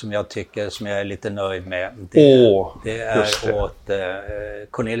omslag som jag är lite nöjd med. Det är åt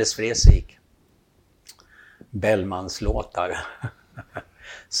Cornelis Vreeswijk. Bellmans låtar.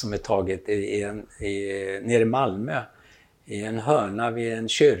 Som är taget nere i Malmö. I en hörna vid en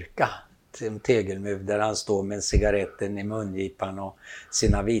kyrka, en tegelmur, där han står med cigaretten i mungipan och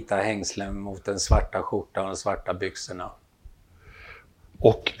sina vita hängslen mot den svarta skjortan och de svarta byxorna.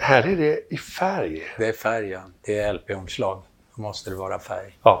 Och här är det i färg? Det är färg, ja. Det är LP-omslag. Då måste det vara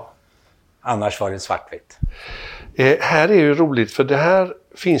färg. Ja. Annars var det svartvitt. Här är ju roligt, för det här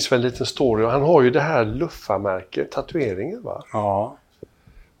finns väl en liten story. Och han har ju det här luffarmärket, tatueringen, va? Ja.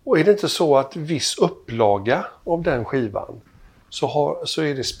 Och är det inte så att viss upplaga av den skivan så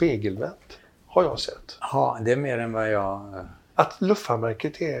är det spegelvänt, har jag sett? Ja, det är mer än vad jag... Att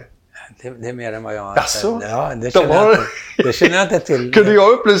luffarmärket är... Det är mer än vad jag... Alltså, ja, det känner jag inte till. Kunde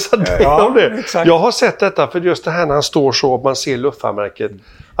jag upplysa dig om det? Exakt. Jag har sett detta, för just det här när han står så och man ser luffarmärket,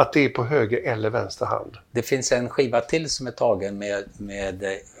 att det är på höger eller vänster hand. Det finns en skiva till som är tagen med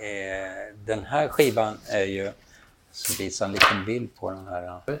den här skivan är ju... Så visar en liten bild på den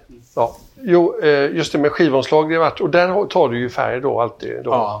här. Ja, jo, just det med skivomslag det har varit, och där tar du ju färg då alltid.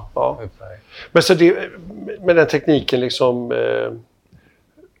 Då. Ja. Färg. Men så det, med den tekniken liksom,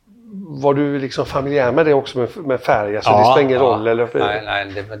 var du liksom familjär med det också med färg? Alltså det spelar ingen roll? Eller?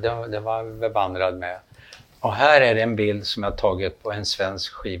 Nej, det var bevandrad med. Och här är det en bild som jag tagit på en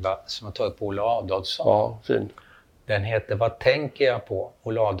svensk skiva som jag tagit på Olle Adolfsson. Ja, fin. Den heter Vad tänker jag på?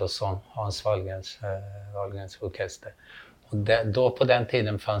 Olle Adolphson, Hans Wahlgrens orkester. Och då på den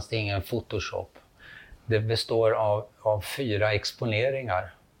tiden fanns det ingen Photoshop. Det består av 4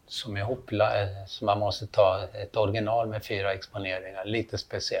 exponeringar som är så man måste ta ett original med 4 exponeringar. Lite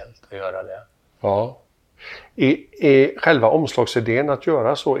speciellt att göra det. Ja. Är själva omslagsidén att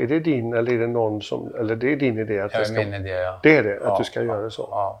göra så? Är det din eller är det någon som... Eller det är din idé? Att det är min idé, ja. Det är det? Att du ska göra så?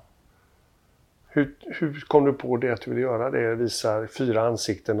 Ja. Hur kom du på det att du ville göra det? Visar 4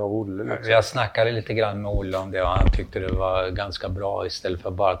 ansikten av Olle? Liksom? Jag snackade lite grann med Olle om det och han tyckte det var ganska bra istället för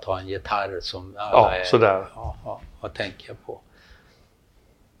att bara ta en gitarr som alla sådär. Ja, vad tänker jag på?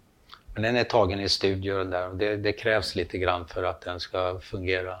 Men den är tagen i studion där och det krävs lite grann för att den ska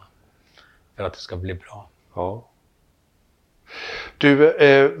fungera. För att det ska bli bra. Ja. Du,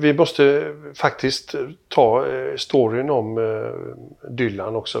 vi måste faktiskt ta storyn om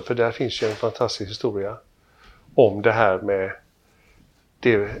Dylan också. För där finns ju en fantastisk historia om det här med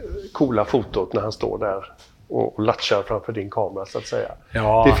det coola fotot när han står där och latchar framför din kamera så att säga.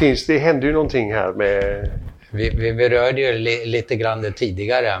 Ja. Det händer ju någonting här med... Vi berörde ju lite grann det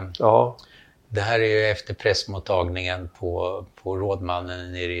tidigare. Ja. Det här är ju efter pressmottagningen på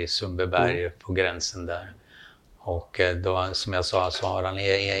Rådmannen nere i Sundbyberg på gränsen där. Och då, som jag sa, så har han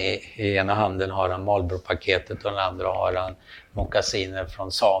i ena handen har han Marlboro-paketet och den andra har han mockasiner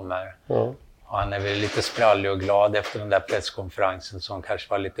från samer. Ja. Och han är väl lite sprallig och glad efter den där presskonferensen som kanske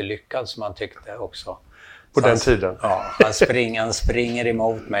var lite lyckad som han tyckte också. På den tiden? Ja, han springer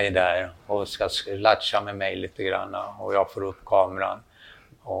emot mig där och ska latcha med mig lite grann och jag får upp kameran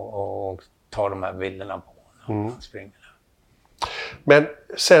och tar de här bilderna på honom. Han springer. Men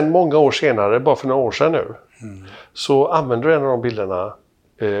sen många år senare, bara för några år sedan nu, så använder du en av de bilderna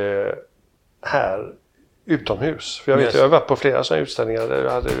här utomhus. För jag vet, jag har varit på flera sådana utställningar där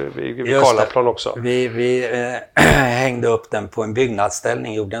hade vi Karlaplan också. Vi hängde upp den på en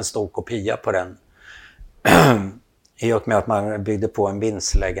byggnadsställning, gjorde en stor kopia på den. I och med att man byggde på en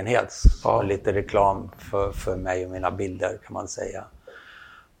vindslägenhet. Ja. Och lite reklam för mig och mina bilder kan man säga.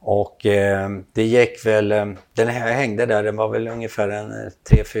 Och det gick väl, den här hängde där, den var väl ungefär en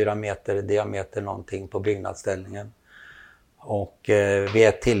 3-4 meter i diameter någonting på byggnadsställningen. Och vid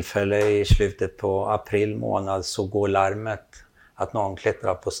ett tillfälle i slutet på april månad så går larmet att någon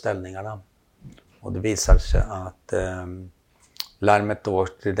klättrar på ställningarna. Och det visar sig att larmet då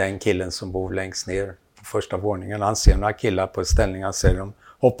till den killen som bor längst ner på första våningen. Han ser några killar på ställningarna, säger de,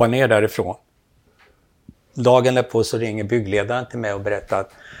 hoppa ner därifrån. Dagen därpå så ringer byggledaren till mig och berättar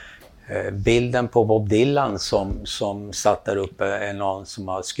att bilden på Bob Dylan som satt där uppe är någon som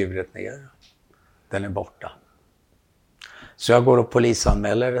har skurit ner. Den är borta. Så jag går och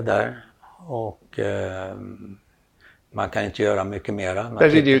polisanmäler det där och man kan inte göra mycket mera. Det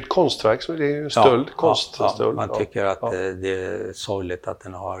är ju ett konstverk, så det är ju stöld, konststöld. Man tycker att det är sorgligt att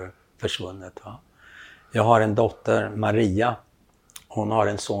den har försvunnit. Va? Jag har en dotter, Maria. Hon har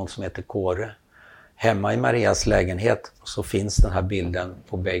en son som heter Kåre. Hemma i Marias lägenhet så finns den här bilden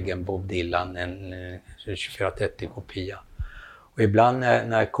på väggen, Bob Dylan, en 2430-kopia. Och ibland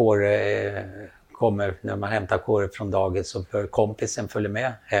när Kåre kommer, när man hämtar Kåre från daget så för kompisen följer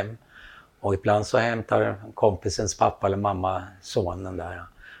med hem. Och ibland så hämtar kompisens pappa eller mamma sonen där.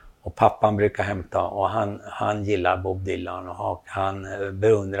 Och pappan brukar hämta och han gillar Bob Dylan och han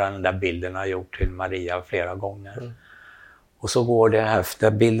beundrar den där bilden han gjort till Maria flera gånger. Mm. Och så går det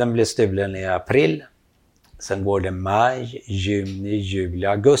efter, bilden blir stulen i april. Sen går det maj, juni, juli,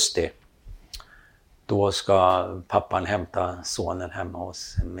 augusti. Då ska pappan hämta sonen hemma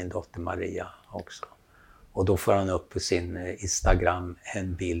hos min dotter Maria också. Och då får han upp på sin Instagram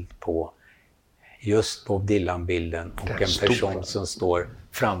en bild på just Bob Dylan-bilden och en person som står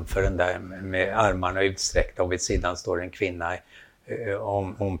framför den där med armarna utsträckta och vid sidan står en kvinna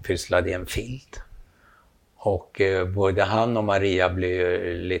ompysslad i en filt. Och både han och Maria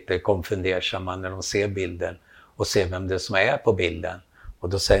blir lite konfundersamma när de ser bilden och ser vem det som är på bilden. Och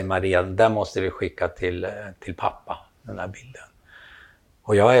då säger Maria, där måste vi skicka till pappa, den här bilden.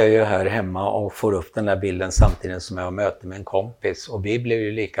 Och jag är ju här hemma och får upp den där bilden samtidigt som jag har möte med en kompis. Och vi blir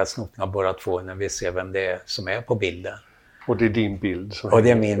ju lika snopna båda två när vi ser vem det är som är på bilden. Och det är din bild som och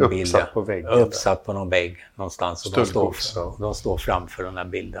det är min bild, på väggen? Uppsatt på någon vägg någonstans. Och de står framför den här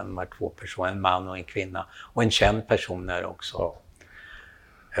bilden, de här 2 personer, en man och en kvinna. Och en känd person är också.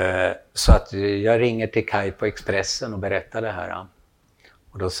 Ja. Så att jag ringer till Kaj på Expressen och berättar det här.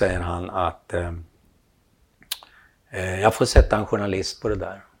 Och då säger han att jag får sätta en journalist på det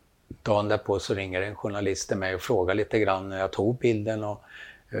där. Dagen därpå så ringer en journalist till mig och frågar lite grann när jag tog bilden och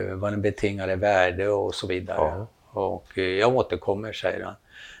vad den betingade värde och så vidare. Ja. och jag återkommer, säger han.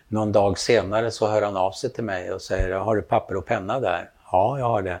 Någon dag senare så hör han av sig till mig och säger, har du papper och penna där? Ja, jag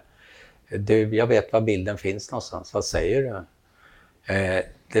har det. Du, jag vet var bilden finns någonstans. Vad säger du?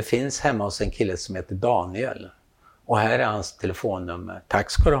 Det finns hemma hos en kille som heter Daniel. Och här är hans telefonnummer.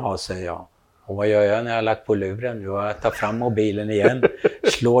 Tack ska du ha, säger jag. Och vad gör jag när jag har lagt på luren? Jag tar fram mobilen igen,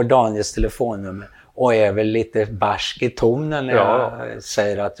 slår Daniels telefonnummer och är väl lite barsk i tonen när jag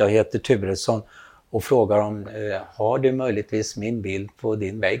säger att jag heter Turesson och frågar om har du möjligtvis min bild på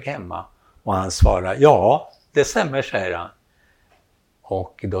din vägg hemma? Och han svarar, ja, det stämmer, säger han.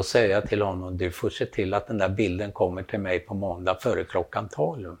 Och då säger jag till honom, du får se till att den där bilden kommer till mig på måndag före klockan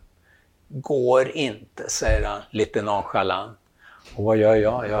 12. Går inte, säger han lite nonchalant. Och vad gör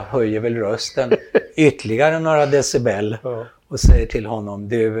jag? Jag höjer väl rösten ytterligare några decibel och säger till honom,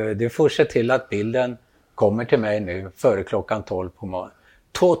 du får se till att bilden kommer till mig nu före klockan 12 på morgonen.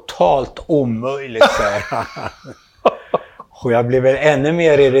 Totalt omöjligt, säger han. Och jag blir väl ännu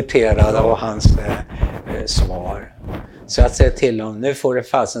mer irriterad av hans svar. Så jag säger till honom, nu får du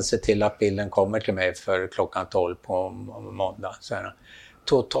fasen se till att bilden kommer till mig för klockan 12 på måndag, säger han.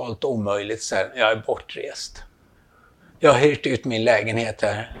 Totalt omöjligt, säger han. Jag är bortrest. Jag har hyrt ut min lägenhet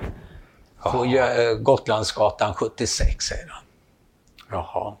här på Gotlandsgatan 76, säger han.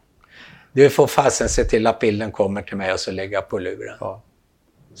 Jaha. Du får fasen se till att bilden kommer till mig och så lägger jag på luren. Ja.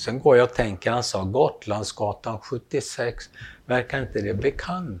 Sen går jag och tänker, han sa Gotlandsgatan 76. Verkar inte det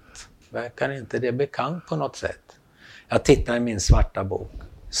bekant? Verkar inte det bekant på något sätt? Jag tittar i min svarta bok.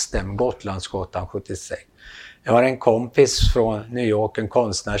 Stäm, Gotlandsgatan 76. Jag har en kompis från New York, en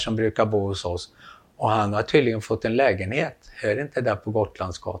konstnär som brukar bo hos oss. Och han har tydligen fått en lägenhet. Är det inte där på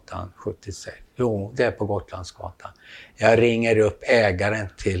Gotlandsgatan 76? Jo, det är på Gotlandsgatan. Jag ringer upp ägaren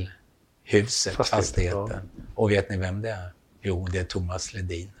till huset, fastigheten. Och vet ni vem det är? Jo, det är Thomas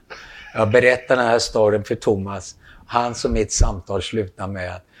Ledin. Jag berättar den här storyn för Thomas. Hans och mitt samtal slutar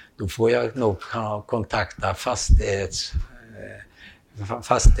med att då får jag nog kontakta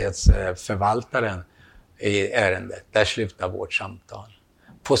fastighetsförvaltaren i ärendet. Där slutar vårt samtal.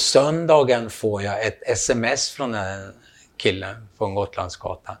 På söndagen får jag ett sms från den killen på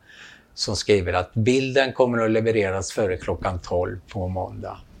Gotlandsgatan som skriver att bilden kommer att levereras före klockan 12 på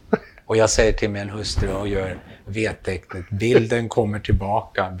måndag. Och jag säger till min hustru och gör vedtecknet, bilden kommer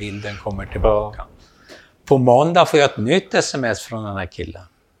tillbaka, bilden kommer tillbaka. På måndag får jag ett nytt sms från den här killen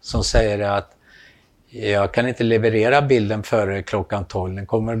som säger att jag kan inte leverera bilden före klockan 12, den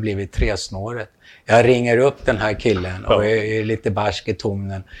kommer att bli vid 3-snåret. Jag ringer upp den här killen och är lite barsk i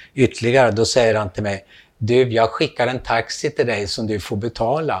tonen ytterligare. Då säger han till mig, du, jag skickar en taxi till dig som du får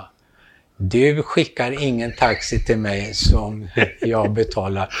betala. Du skickar ingen taxi till mig som jag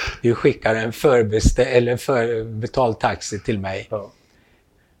betalar. Du skickar en förbetald taxi till mig.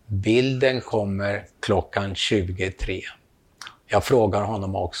 Bilden kommer klockan 23. Jag frågar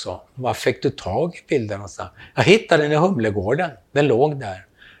honom också, var fick du tag i bilden någonstans? Jag hittade den i Humlegården, den låg där.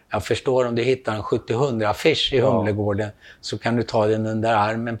 Jag förstår, om du hittar en 70-100-affisch i Humlegården så kan du ta den under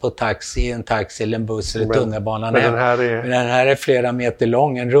armen på en taxi eller en buss eller tunnelbanan. Men den här är flera meter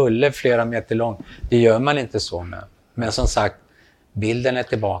lång, en rulle flera meter lång. Det gör man inte så med. Men som sagt, bilden är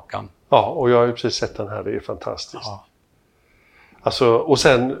tillbaka. Ja, och jag har ju precis sett den här, det är fantastiskt. Ja. Alltså, och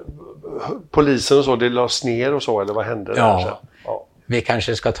sen polisen och så, det lades ner och så, eller vad hände där sen? Ja. Vi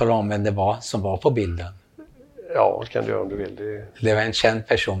kanske ska tala om vem det var som var på bilden. Ja, det kan du göra om du vill. Det var en känd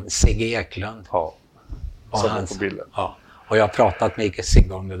person, Sigge Eklund. Ja, som var på bilden. Ja. Och jag har pratat med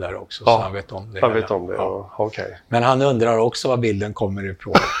Sigge om det där också, så han vet om det. Han vet om det, ja. Okej. Men han undrar också var bilden kommer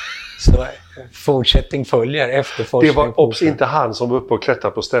ifrån. Så fortsättning följer, efterforskning. Det var inte han som var uppe och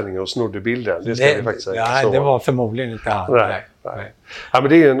klättrade på ställningen och snodde bilden. Det ska vi faktiskt säga. Nej, det var förmodligen inte han. Nej. Ja, men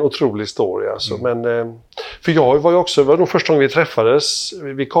det är en otrolig story alltså. Men, för jag var ju också, var nog första gången vi träffades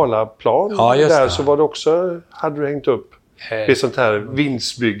vid Karlaplan. Ja, just där det. Så var det också, hade du hängt upp det sånt här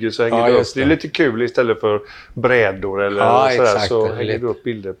vindsbygge så hänger du upp. Det är lite kul istället för brädor eller sådär, exakt. Så hänger du upp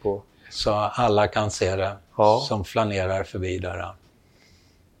bilder på. Så alla kan se det som flanerar förbi där.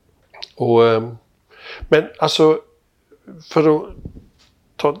 Och, men alltså, för att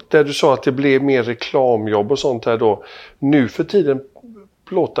ta, där du sa att det blev mer reklamjobb och sånt här då. Nu för tiden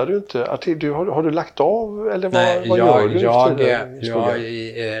plåtar du inte. Har du lagt av eller vad gör du?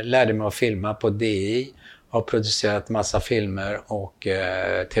 Jag lärde mig att filma på DI. Har producerat massa filmer och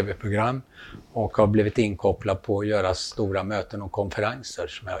tv-program. Och har blivit inkopplad på att göra stora möten och konferenser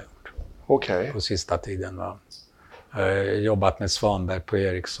som jag har gjort. Okej. På sista tiden, va. Jag har jobbat med Svanberg på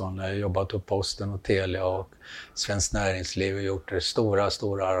Ericsson, jag har jobbat på Posten och Telia och Svenskt Näringsliv och gjort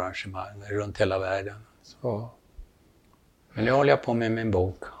stora arrangemang runt hela världen. Så. Men nu håller jag på med min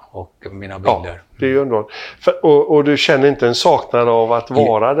bok och mina bilder. Ja, det är ju underbart. Och du känner inte en saknad av att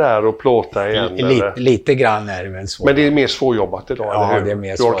vara där och plåta igen? Lite grann är det väl så. Men det är mer svårjobbat idag, ja, eller hur? Det är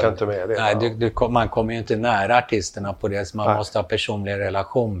mer du orkar inte med det? Nej, man kommer ju inte nära artisterna på det, så man måste ha personlig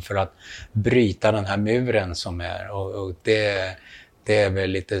relation för att bryta den här muren som är. Och det är väl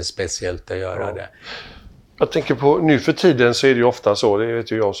lite speciellt att göra det. Jag tänker på, nu för tiden så är det ju ofta så, det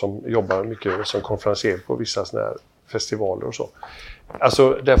vet ju jag som jobbar mycket som konferencier på vissa såna här festivaler och så. Alltså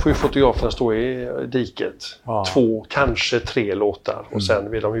där får ju fotograferna stå i diket. 2, kanske 3 låtar och sen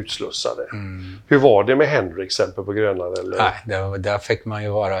blir de utslussade. Hur var det med Hendrix exempel på Grönland? Eller? Nej, där fick man ju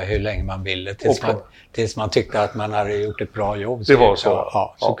vara hur länge man ville tills man tyckte att man hade gjort ett bra jobb. Det var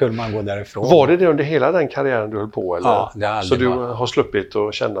så? Så kunde man gå därifrån. Var det under hela den karriären du höll på? Eller? Ja, det har så du har sluppit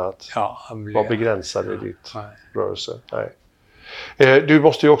och känna att var begränsad i ditt rörelse? Nej. Du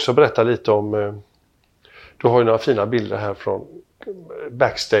måste ju också berätta lite om, du har ju några fina bilder här från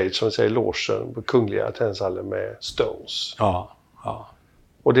backstage, som vi säger, logen på Kungliga Tennishallen med Stones. Ja.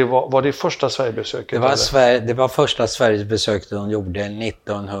 Och det var det första Sverigebesöket? Det var första Sverigebesöket de gjorde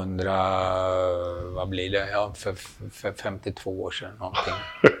 1900, vad blir det? Ja, för 52 år sedan någonting.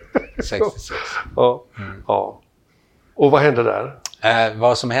 66. Ja. Och vad hände där?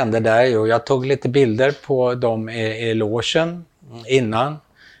 Vad som hände där, jag tog lite bilder på dem i logen innan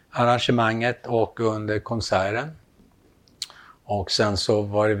arrangemanget och under konserten. Och sen så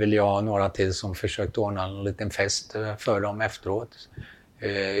var det väl jag och några till som försökte ordna en liten fest för dem efteråt.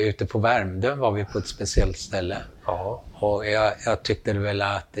 Ute på Värmdö var vi på ett speciellt ställe. Ja. Och jag tyckte väl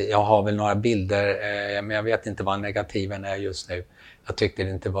att, jag har väl några bilder, men jag vet inte vad negativen är just nu. Jag tyckte det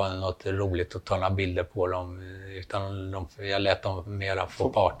inte var något roligt att ta några bilder på dem, utan jag lät dem mera få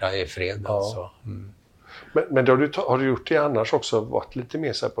parta i fred. Ja. Alltså. Men har du gjort det annars också, varit lite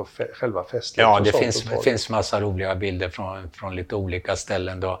mer så här på själva festen? Ja, det finns massa roliga bilder från lite olika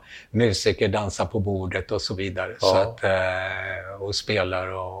ställen då musiker dansar på bordet och så vidare. Ja. Så att, och spelar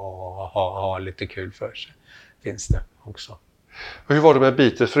och har lite kul för sig. Finns det också. Och hur var det med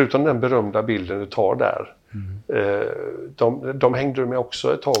Beatles, förutom den berömda bilden du tar där? De hängde du med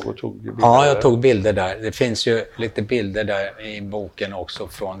också ett tag och tog bilder? Ja, jag tog bilder där. Det finns ju lite bilder där i boken också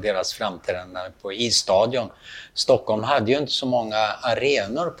från deras framträdande på isstadion. Stockholm hade ju inte så många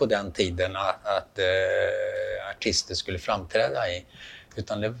arenor på den tiden att artister skulle framträda i.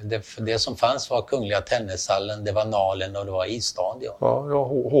 Utan det som fanns var Kungliga Tennishallen, det var Nalen och det var isstadion. Ja,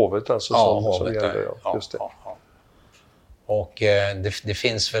 hovet alltså. Hovet. Just det. Ja. Och det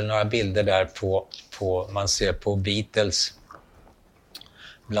finns väl några bilder där på man ser på Beatles.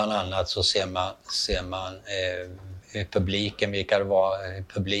 Bland annat så ser man i publiken, vilka det var i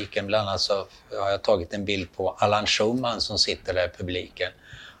publiken. Bland annat så har jag tagit en bild på Alan Schumann som sitter där i publiken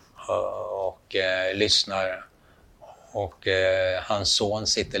och lyssnar. Och hans son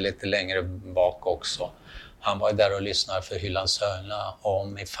sitter lite längre bak också. Han var där och lyssnade för Hylands hörna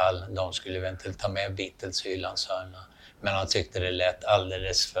om ifall de skulle eventuellt ta med Beatles i Hylands hörna. Men han tyckte det lät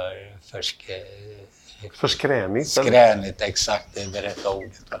alldeles för skränigt. Skränigt, exakt, det är det rätta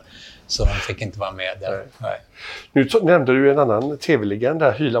ordet. Va? Så de fick inte vara med där. Nej. Nu nämnde du en annan tv-legend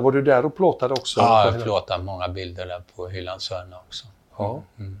där, Hyland. Var du där och plåtade också? Ja, jag plåtade många bilder där på Hylands hörna också. Ja.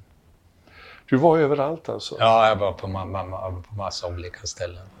 Du var överallt alltså? Ja, jag var på massa olika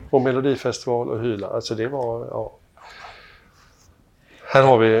ställen. Och Melodifestival och Hyland, alltså det var... Ja. Här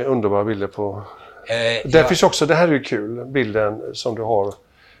har vi underbara bilder på... Där finns också, det här är ju kul, bilden som du har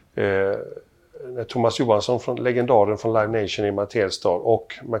när Thomas Johansson, legendaren från Live Nation i Mariestad,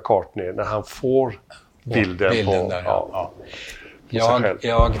 och McCartney när han får bilden på där,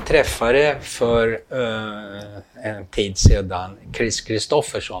 jag träffade för en tid sedan Chris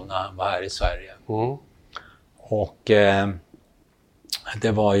Kristoffersson när han var här i Sverige. Och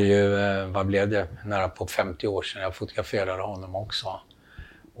det var ju, vad blev det, nära på 50 år sedan jag fotograferade honom också.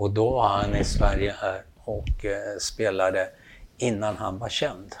 Och då var han i Sverige här och spelade innan han var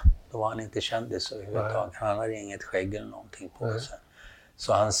känd. Då var han inte kändis överhuvudtaget. Han hade inget skägg eller någonting på sig.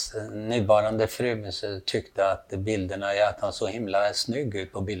 Så hans nuvarande fru tyckte att bilderna, att han så himla snygg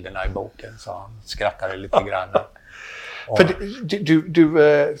ut på bilderna i boken. Så han skrattade lite grann.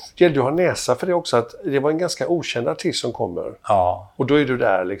 För du har näsa för det också, att det var en ganska okänd artist som kommer. Ja. Och då är du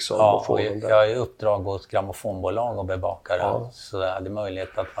där liksom. Ja, och får och jag är i uppdrag åt grammofonbolag och bevakare. Ja. Så jag hade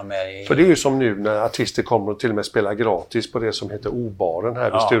möjlighet att vara med i... För det är ju som nu när artister kommer och till och med spelar gratis på det som heter O-baren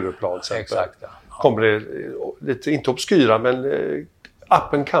här vid Stureplan. Exakt. Ja. Kommer det lite, inte obskyra, men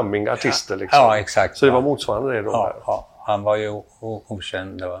up and coming artister liksom. Ja, exakt. Så det var motsvarande det då? Ja, han var ju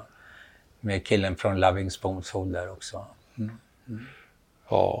okänd då. Med killen från Loving Spoonful där också.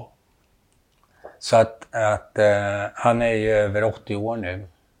 Ja. Så att han är ju över 80 år nu.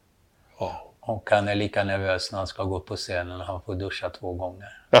 Ja. Och han är lika nervös när han ska gå upp på scenen. Han får duscha 2 gånger.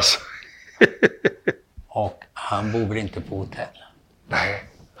 Alltså. Och han bor inte på hotell. Nej.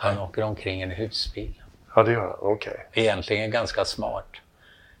 Han åker omkring i en husbil. Ja, det gör han. Okej. Egentligen ganska smart.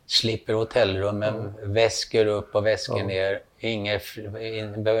 Slipper hotellrummen, väskor upp och väskor ner.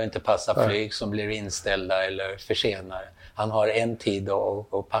 Behöver inte passa flyg som blir inställda eller försenade. Han har en tid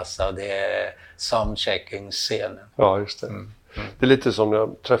att passa, det är soundchecking-scenen. Ja, just det. Det är lite som när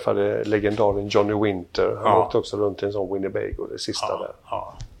jag träffade legendaren Johnny Winter. Han åkte också runt i en sån Winnebago, det sista där.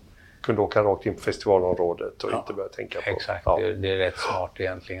 Ja. Kunde åka rakt in på festivalområdet och inte börja tänka på... Exakt, det är rätt smart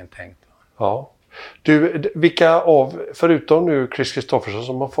egentligen tänkt. Ja. Du, vilka av, förutom nu Chris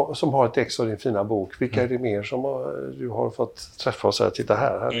Christofferson som har ett ex av din fina bok, vilka är det mer som du har fått träffa och säga, titta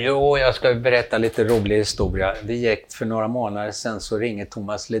här? Jo, jag ska berätta lite rolig historia. Det gick för några månader sedan, så ringer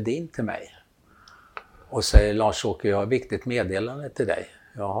Thomas Ledin till mig och säger: Lars-Åke, jag har ett viktigt meddelande till dig.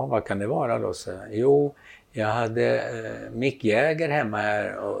 Jaha, vad kan det vara då? Så, jo, jag hade Mick Jagger hemma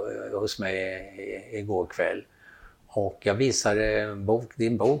här hos mig igår kväll. Och jag visade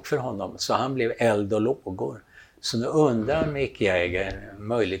din bok för honom, så han blev eld och lågor. Så nu undrar Mick Jagger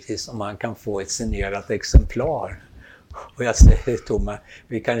möjligtvis om han kan få ett signerat exemplar. Och jag säger till Thomas,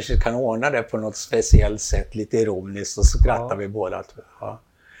 vi kanske kan ordna det på något speciellt sätt, lite ironiskt, och så skrattar vi båda. Ja.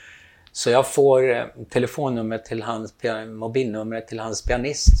 Så jag får telefonnumret till mobilnumret till hans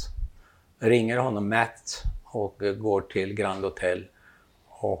pianist. Ringer honom, Matt, och går till Grand Hotel.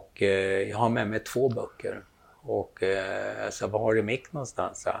 Och jag har med mig 2 böcker. Och jag sa, var har du Mick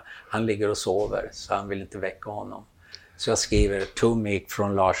någonstans? Han ligger och sover, så han vill inte väcka honom. Så jag skriver To Mick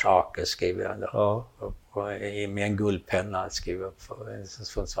från Lars-Åke, skriver jag då. Ja. Och med en guldpenna skriver jag på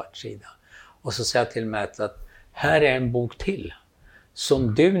en svart sida. Och så säger jag till Matt att här är en bok till,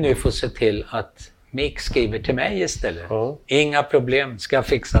 som du nu får se till att Mick skriver till mig istället. Ja. Inga problem, ska jag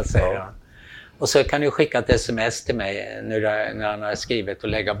fixa, säger han. Och så kan du skicka ett sms till mig när han har skrivit och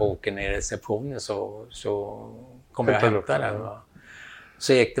lägga boken i receptionen, så kommer jag hämta den. Va?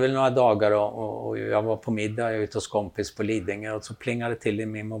 Så gick det väl några dagar och jag var på middag ute hos kompis på Lidingö, och så plingade till i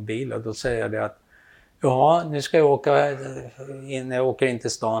min mobil, och då säger jag det att ja, nu ska jag åka in, jag åker in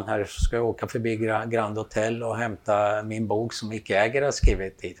till stan här, så ska jag åka förbi Grand Hotel och hämta min bok som Mick Jagger har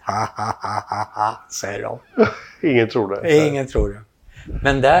skrivit dit. Säger de. Ingen tror det. Ingen tror det.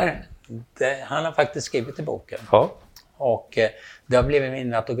 Men han har faktiskt skrivit i boken. Ja. Och det har blivit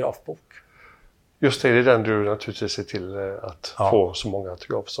min autografbok. Just det är den du naturligtvis ser till att få så många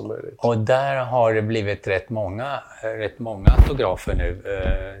autografer som möjligt. Och där har det blivit rätt många autografer nu.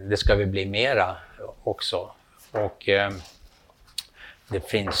 Det ska vi bli mera också. Och det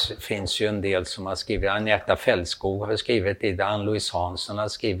finns ju en del som har skrivit. Agneta Fältskog har skrivit i det. Ann-Louise Hansson har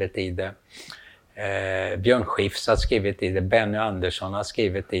skrivit i det. Björn Skifs har skrivit i det. Benny Andersson har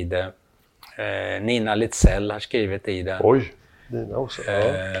skrivit i det. Nina Litzell har skrivit i det. Oj, Nina också.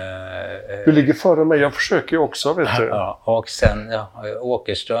 Du ligger före mig, jag försöker ju också, vet du. Ja, och sen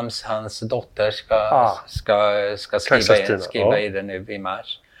Åkerströms, hans dotter ska skriva i det nu i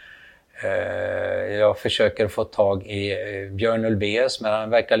mars. Jag försöker få tag i Björn Ulvaeus, men han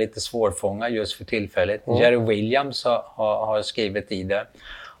verkar lite svårfångad just för tillfället. Jerry Williams har skrivit i det.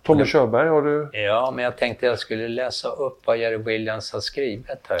 Tommy Körberg har du? Ja, men jag tänkte jag skulle läsa upp vad Jerry Williams har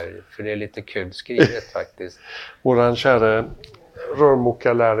skrivit här. För det är lite kul skrivet faktiskt. Våran kära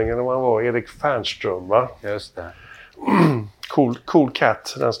rörmokarlärningen om han var, Erik Fernström, va? Just det. Cool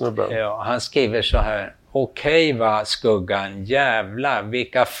cat, den snubben. Ja, han skriver så här. Okej, va, Skuggan, jävla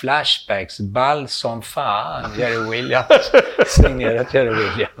vilka flashbacks, ball som fan, Jerry Williams. Signerat Jerry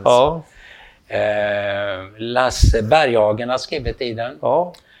Williams. Ja. Lasse Berghagen har skrivit i den.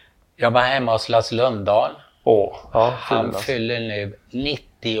 Ja. Jag var hemma hos Lasse Lundahl. Ja, han fyller nu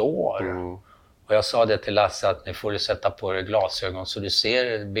 90 år. Och jag sa det till Lasse att nu får du sätta på dig glasögon så du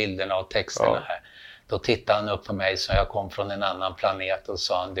ser bilderna och texterna här. Då tittade han upp på mig som jag kom från en annan planet och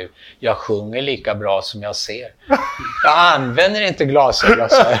sa han, du, jag sjunger lika bra som jag ser. Jag använder inte glasögon.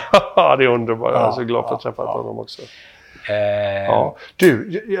 Ja, det är underbart. Jag är så glad för att träffa honom också. Ja.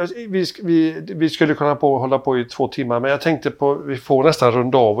 Du, vi skulle kunna hålla på i 2 timmar, men jag tänkte på, vi får nästan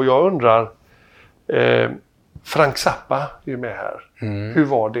runda av och jag undrar, Frank Zappa är ju med här. Hur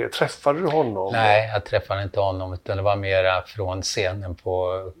var det? Träffade du honom? Nej, jag träffade inte honom, utan det var mera från scenen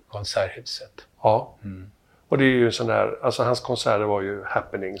på Konserthuset. Ja, och det är ju sån där, alltså hans konserter var ju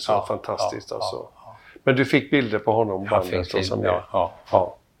happening, så fantastiskt alltså. Ja. Men du fick bilder på honom, bandet och som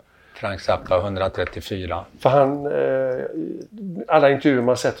ja. Frank Zappa 134. För alla intervjuer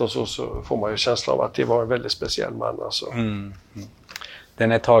man sett och så får man ju känslan av att det var en väldigt speciell man alltså.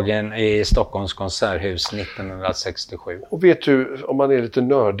 Den är tagen i Stockholms konserthus 1967. Och vet du, om man är lite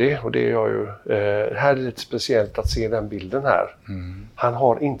nördig, och det är jag ju, här är det lite speciellt att se den bilden här. Han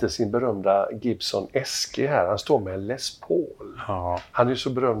har inte sin berömda Gibson SG här, han står med en Les Paul. Ja. Han är ju så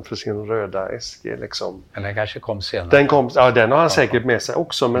berömd för sin röda SG liksom. Men den kanske kom senare. Den har han säkert med sig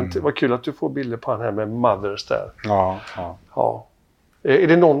också, men det var kul att du får bilder på han här med Mothers där. Ja. Är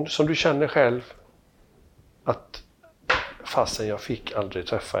det någon som du känner själv att fastän jag fick aldrig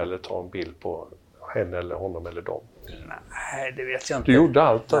träffa eller ta en bild på henne eller honom eller dem? Nej, det vet jag inte. Du gjorde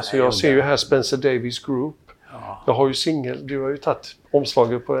allt. Alltså, jag ser ju här Spencer Davis Group. Ja. Jag har ju du har ju tagit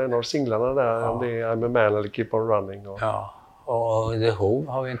omslaget på en av singlarna där. Om det är I'm a man eller Keep on running. Och... Ja, och The Who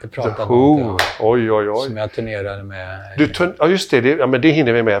har vi inte pratat om. Oj. Som jag turnerade med. Ja, just det. Men det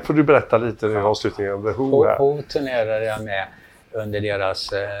hinner vi med. Får du berätta lite i avslutningen om The Who här? Who turnerade jag med under deras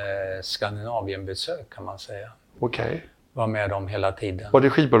Skandinavienbesök kan man säga. Okej. Var med dem hela tiden. Var det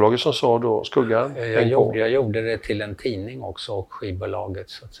skivbolaget som sa då Skuggan? Jag gjorde det till en tidning också och skivbolaget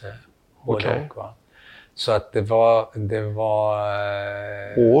så att säga. Okej. Så att det var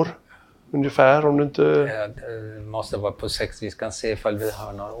år ungefär om du inte... Det måste vara på 6. Vi ska se ifall vi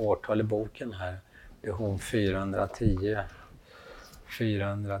har några årtal i boken här. Det är hon 410.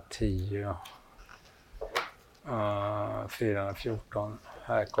 414.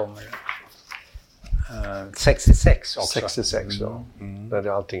 Här kommer det. 66 också. 66 ja. När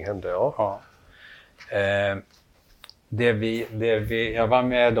det allting hände, ja. Jag var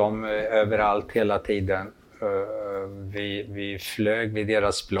med dem överallt hela tiden. Vi flög vid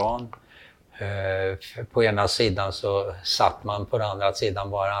deras plan. På ena sidan så satt man, på den andra sidan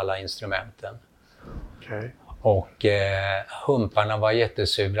var alla instrumenten. Okej. Och humparna var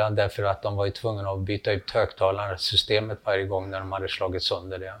jättesura därför att de var ju tvungna att byta ut högtalarsystemet varje gång när de hade slagit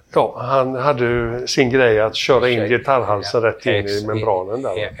sönder det. Ja, han hade ju sin grej att köra in gitarrhalsen rätt in i membranen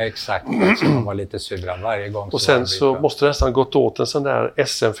där. Exakt, så de var lite sura varje gång. Och sen så måste det nästan gått åt en sån där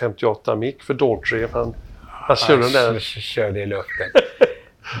SM58-mick för Daughtry. Han körde den där. Körde i luften.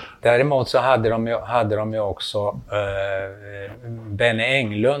 Däremot så hade de ju också Benny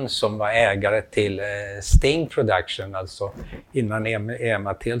Englund som var ägare till Sting Production, alltså innan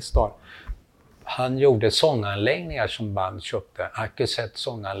EMA Telstar. Han gjorde sånganläggningar som band köpte. Accusett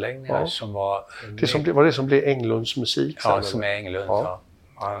sånganläggningar som var... Var det som blev Englunds musik? Ja, som är Englund. Ja.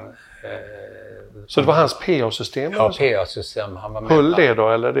 Så det var hans PA-system? Ja, PA-system. Höll det då,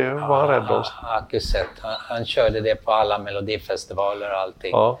 eller det var han rädd om? Accusett. Han körde det på alla melodifestivaler och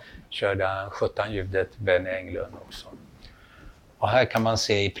allting. Ja. Körde han 17-ljudet Benny Englund också. Och här kan man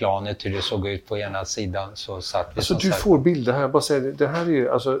se i planet hur det såg ut på ena sidan. Så satt vi alltså du får bilder här. Bara säga, det här är ju,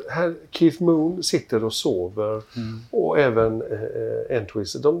 alltså, här Keith Moon sitter och sover. Och även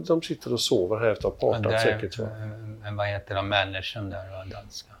Entwistle. De sitter och sover här efter att ha partat säkert. Men vad heter de? Managern där och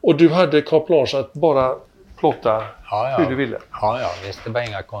danska. Och du hade carte blanche att bara plotta hur du ville? Ja, visst. Det var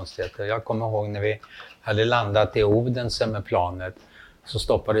inga konstigheter. Jag kommer ihåg när vi hade landat i Odense med planet. Så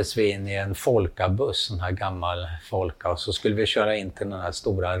stoppades vi in i en folkabuss, en här gammal folka, och så skulle vi köra in till den här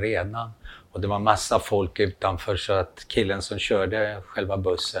stora arenan. Och det var massa folk utanför så att killen som körde själva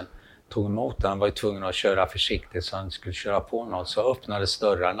bussen tog emot den. Han var ju tvungen att köra försiktigt så han skulle köra på något. Så öppnades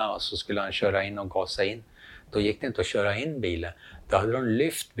dörrarna och så skulle han köra in och gasa in. Då gick det inte att köra in bilen. Då hade de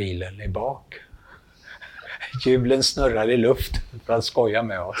lyft bilen i bak. Hjulen snurrade i luft för att skoja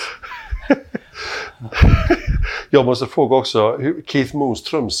med oss. Jag måste fråga också, Keith Moons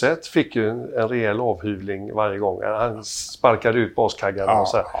trumset fick ju en rejäl avhyvling varje gång. Han sparkade ut baskaggarna och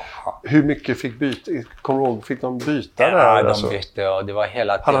så här. Hur mycket fick de byta där? Ja, de bytte och det var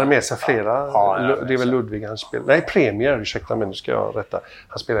hela tiden. Han hade med sig flera, det är väl Ludwig han spelar. Nej, Premier, ursäkta men nu ska jag rätta.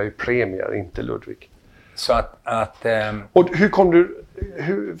 Han spelar ju Premier, inte Ludwig. Så att och hur kom du,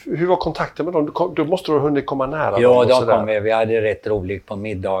 hur var kontakten med dem? Du måste ha hunnit komma nära dem. Ja, de kom vi hade rätt roligt på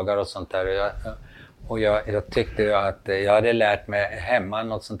middagar och sånt där. Och jag tyckte ju att jag hade lärt mig hemma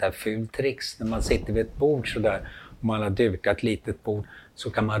något sånt där fult tricks. När man sitter vid ett bord sådär, om man har dukat ett litet bord, så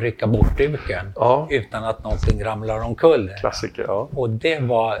kan man rycka bort duken utan att någonting ramlar omkull. Klassiker, ja. Och det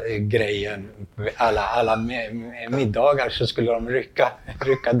var grejen. Alla middagar så skulle de rycka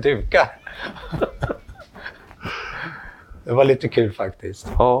dukar. Det var lite kul faktiskt.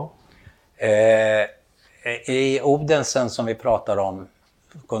 Ja. I Odensen som vi pratar om,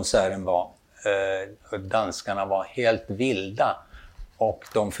 konserten var, danskarna var helt vilda och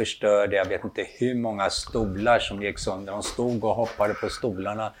de förstörde, jag vet inte hur många stolar som gick sönder. De stod och hoppade på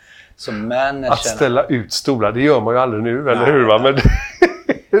stolarna. Så managern... Att ställa ut stolar, det gör man ju aldrig nu, eller hur? Va? Men...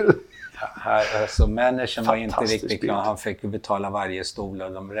 Alltså managern var inte riktigt klar. Han fick ju betala varje stol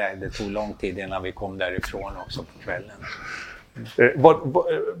och det tog lång tid innan vi kom därifrån också på kvällen.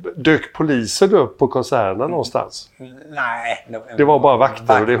 Dök poliser upp på konserterna någonstans? Nej. Det var bara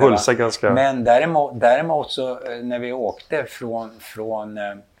vakter och det höll sig ganska... Men däremot så när vi åkte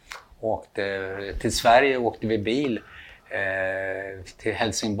åkte till Sverige, åkte vi bil till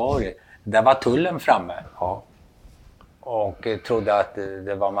Helsingborg. Där var tullen framme. Ja. Och trodde att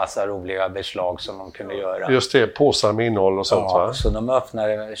det var massa roliga beslag som de kunde göra. Just det, påsar med innehåll och sånt, va? Så de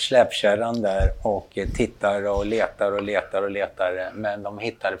öppnade släpkärran där och tittar och letar. Men de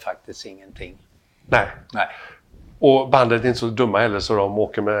hittade faktiskt ingenting. Nej. Och bandet är inte så dumma heller så de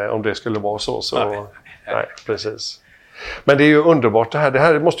åker med om det skulle vara så. Nej, precis. Men det är ju underbart det här. Det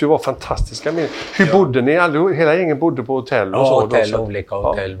här måste ju vara fantastiska minnen. Hur bodde ni? Hela gängen bodde på hotell och så? Olika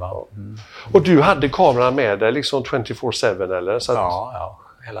hotell. Ja. Mm. Och du hade kameran med dig liksom 24/7 eller? Så att... Ja,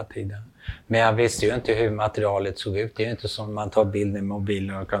 hela tiden. Men jag visste ju inte hur materialet såg ut. Det är ju inte som man tar bild med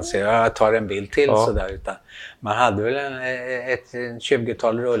mobilen och kan se jag tar en bild till sådär. Utan man hade väl ett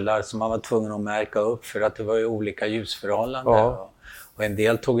 20-tal rullar som man var tvungen att märka upp för att det var ju olika ljusförhållanden. Ja. Och en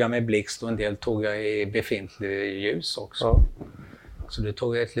del tog jag med blixt och en del tog jag i befintlig ljus också. Ja. Så det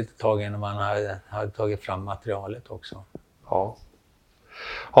tog ett litet tag innan man hade tagit fram materialet också.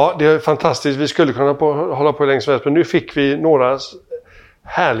 Ja, det är fantastiskt. Vi skulle kunna hålla på länge som helst. Men nu fick vi några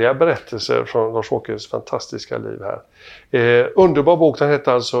härliga berättelser från Lars-Åkes fantastiska liv här. Underbar bok, den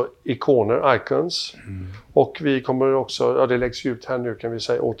heter alltså Icons. Och vi kommer också, det läggs ut här nu kan vi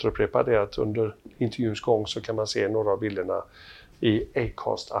säga, återupprepa det att under intervjuns gång så kan man se några av bilderna i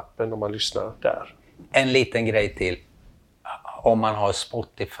Acast-appen om man lyssnar där. En liten grej till. Om man har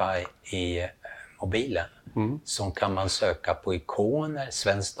Spotify i mobilen så kan man söka på ikoner,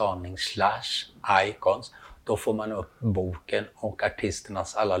 svensk stavning /icons. Då får man upp boken och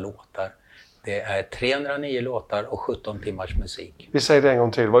artisternas alla låtar. Det är 309 låtar och 17 timmars musik. Vi säger det en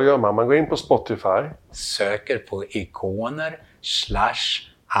gång till. Vad gör man? Man går in på Spotify. Söker på ikoner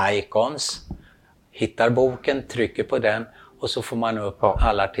 /icons. Hittar boken, trycker på den och så får man upp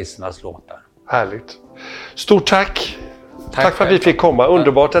alla artisternas låtar. Härligt. Stort tack! Tack för att vi fick komma.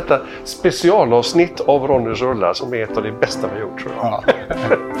 Underbart detta specialavsnitt av Ronnys rullar som är ett av de bästa vi gjort, tror jag.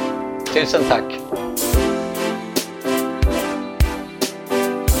 Ja. Tusen tack!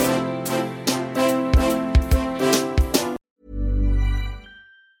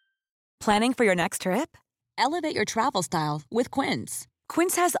 Planning for your next trip? Elevate your travel style with Quince.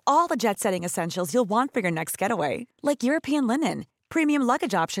 Quince has all the jet-setting essentials you'll want for your next getaway, like European linen, premium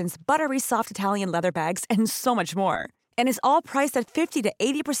luggage options, buttery soft Italian leather bags, and so much more. And is all priced at 50 to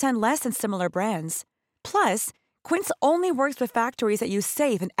 80% less than similar brands. Plus, Quince only works with factories that use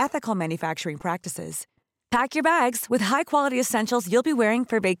safe and ethical manufacturing practices. Pack your bags with high-quality essentials you'll be wearing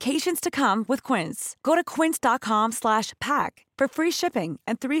for vacations to come with Quince. Go to quince.com/pack for free shipping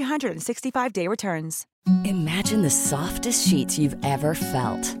and 365-day returns. Imagine the softest sheets you've ever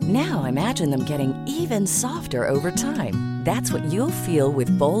felt. Now imagine them getting even softer over time. That's what you'll feel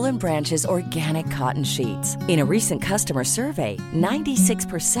with Boll & Branch's organic cotton sheets. In a recent customer survey,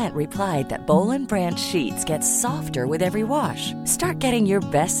 96% replied that Boll & Branch sheets get softer with every wash. Start getting your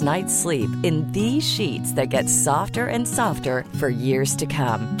best night's sleep in these sheets that get softer and softer for years to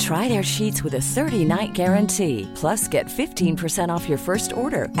come. Try their sheets with a 30-night guarantee. Plus, get 15% off your first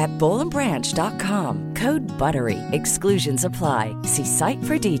order at bollandbranch.com. Code BUTTERY. Exclusions apply. See site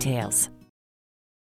for details.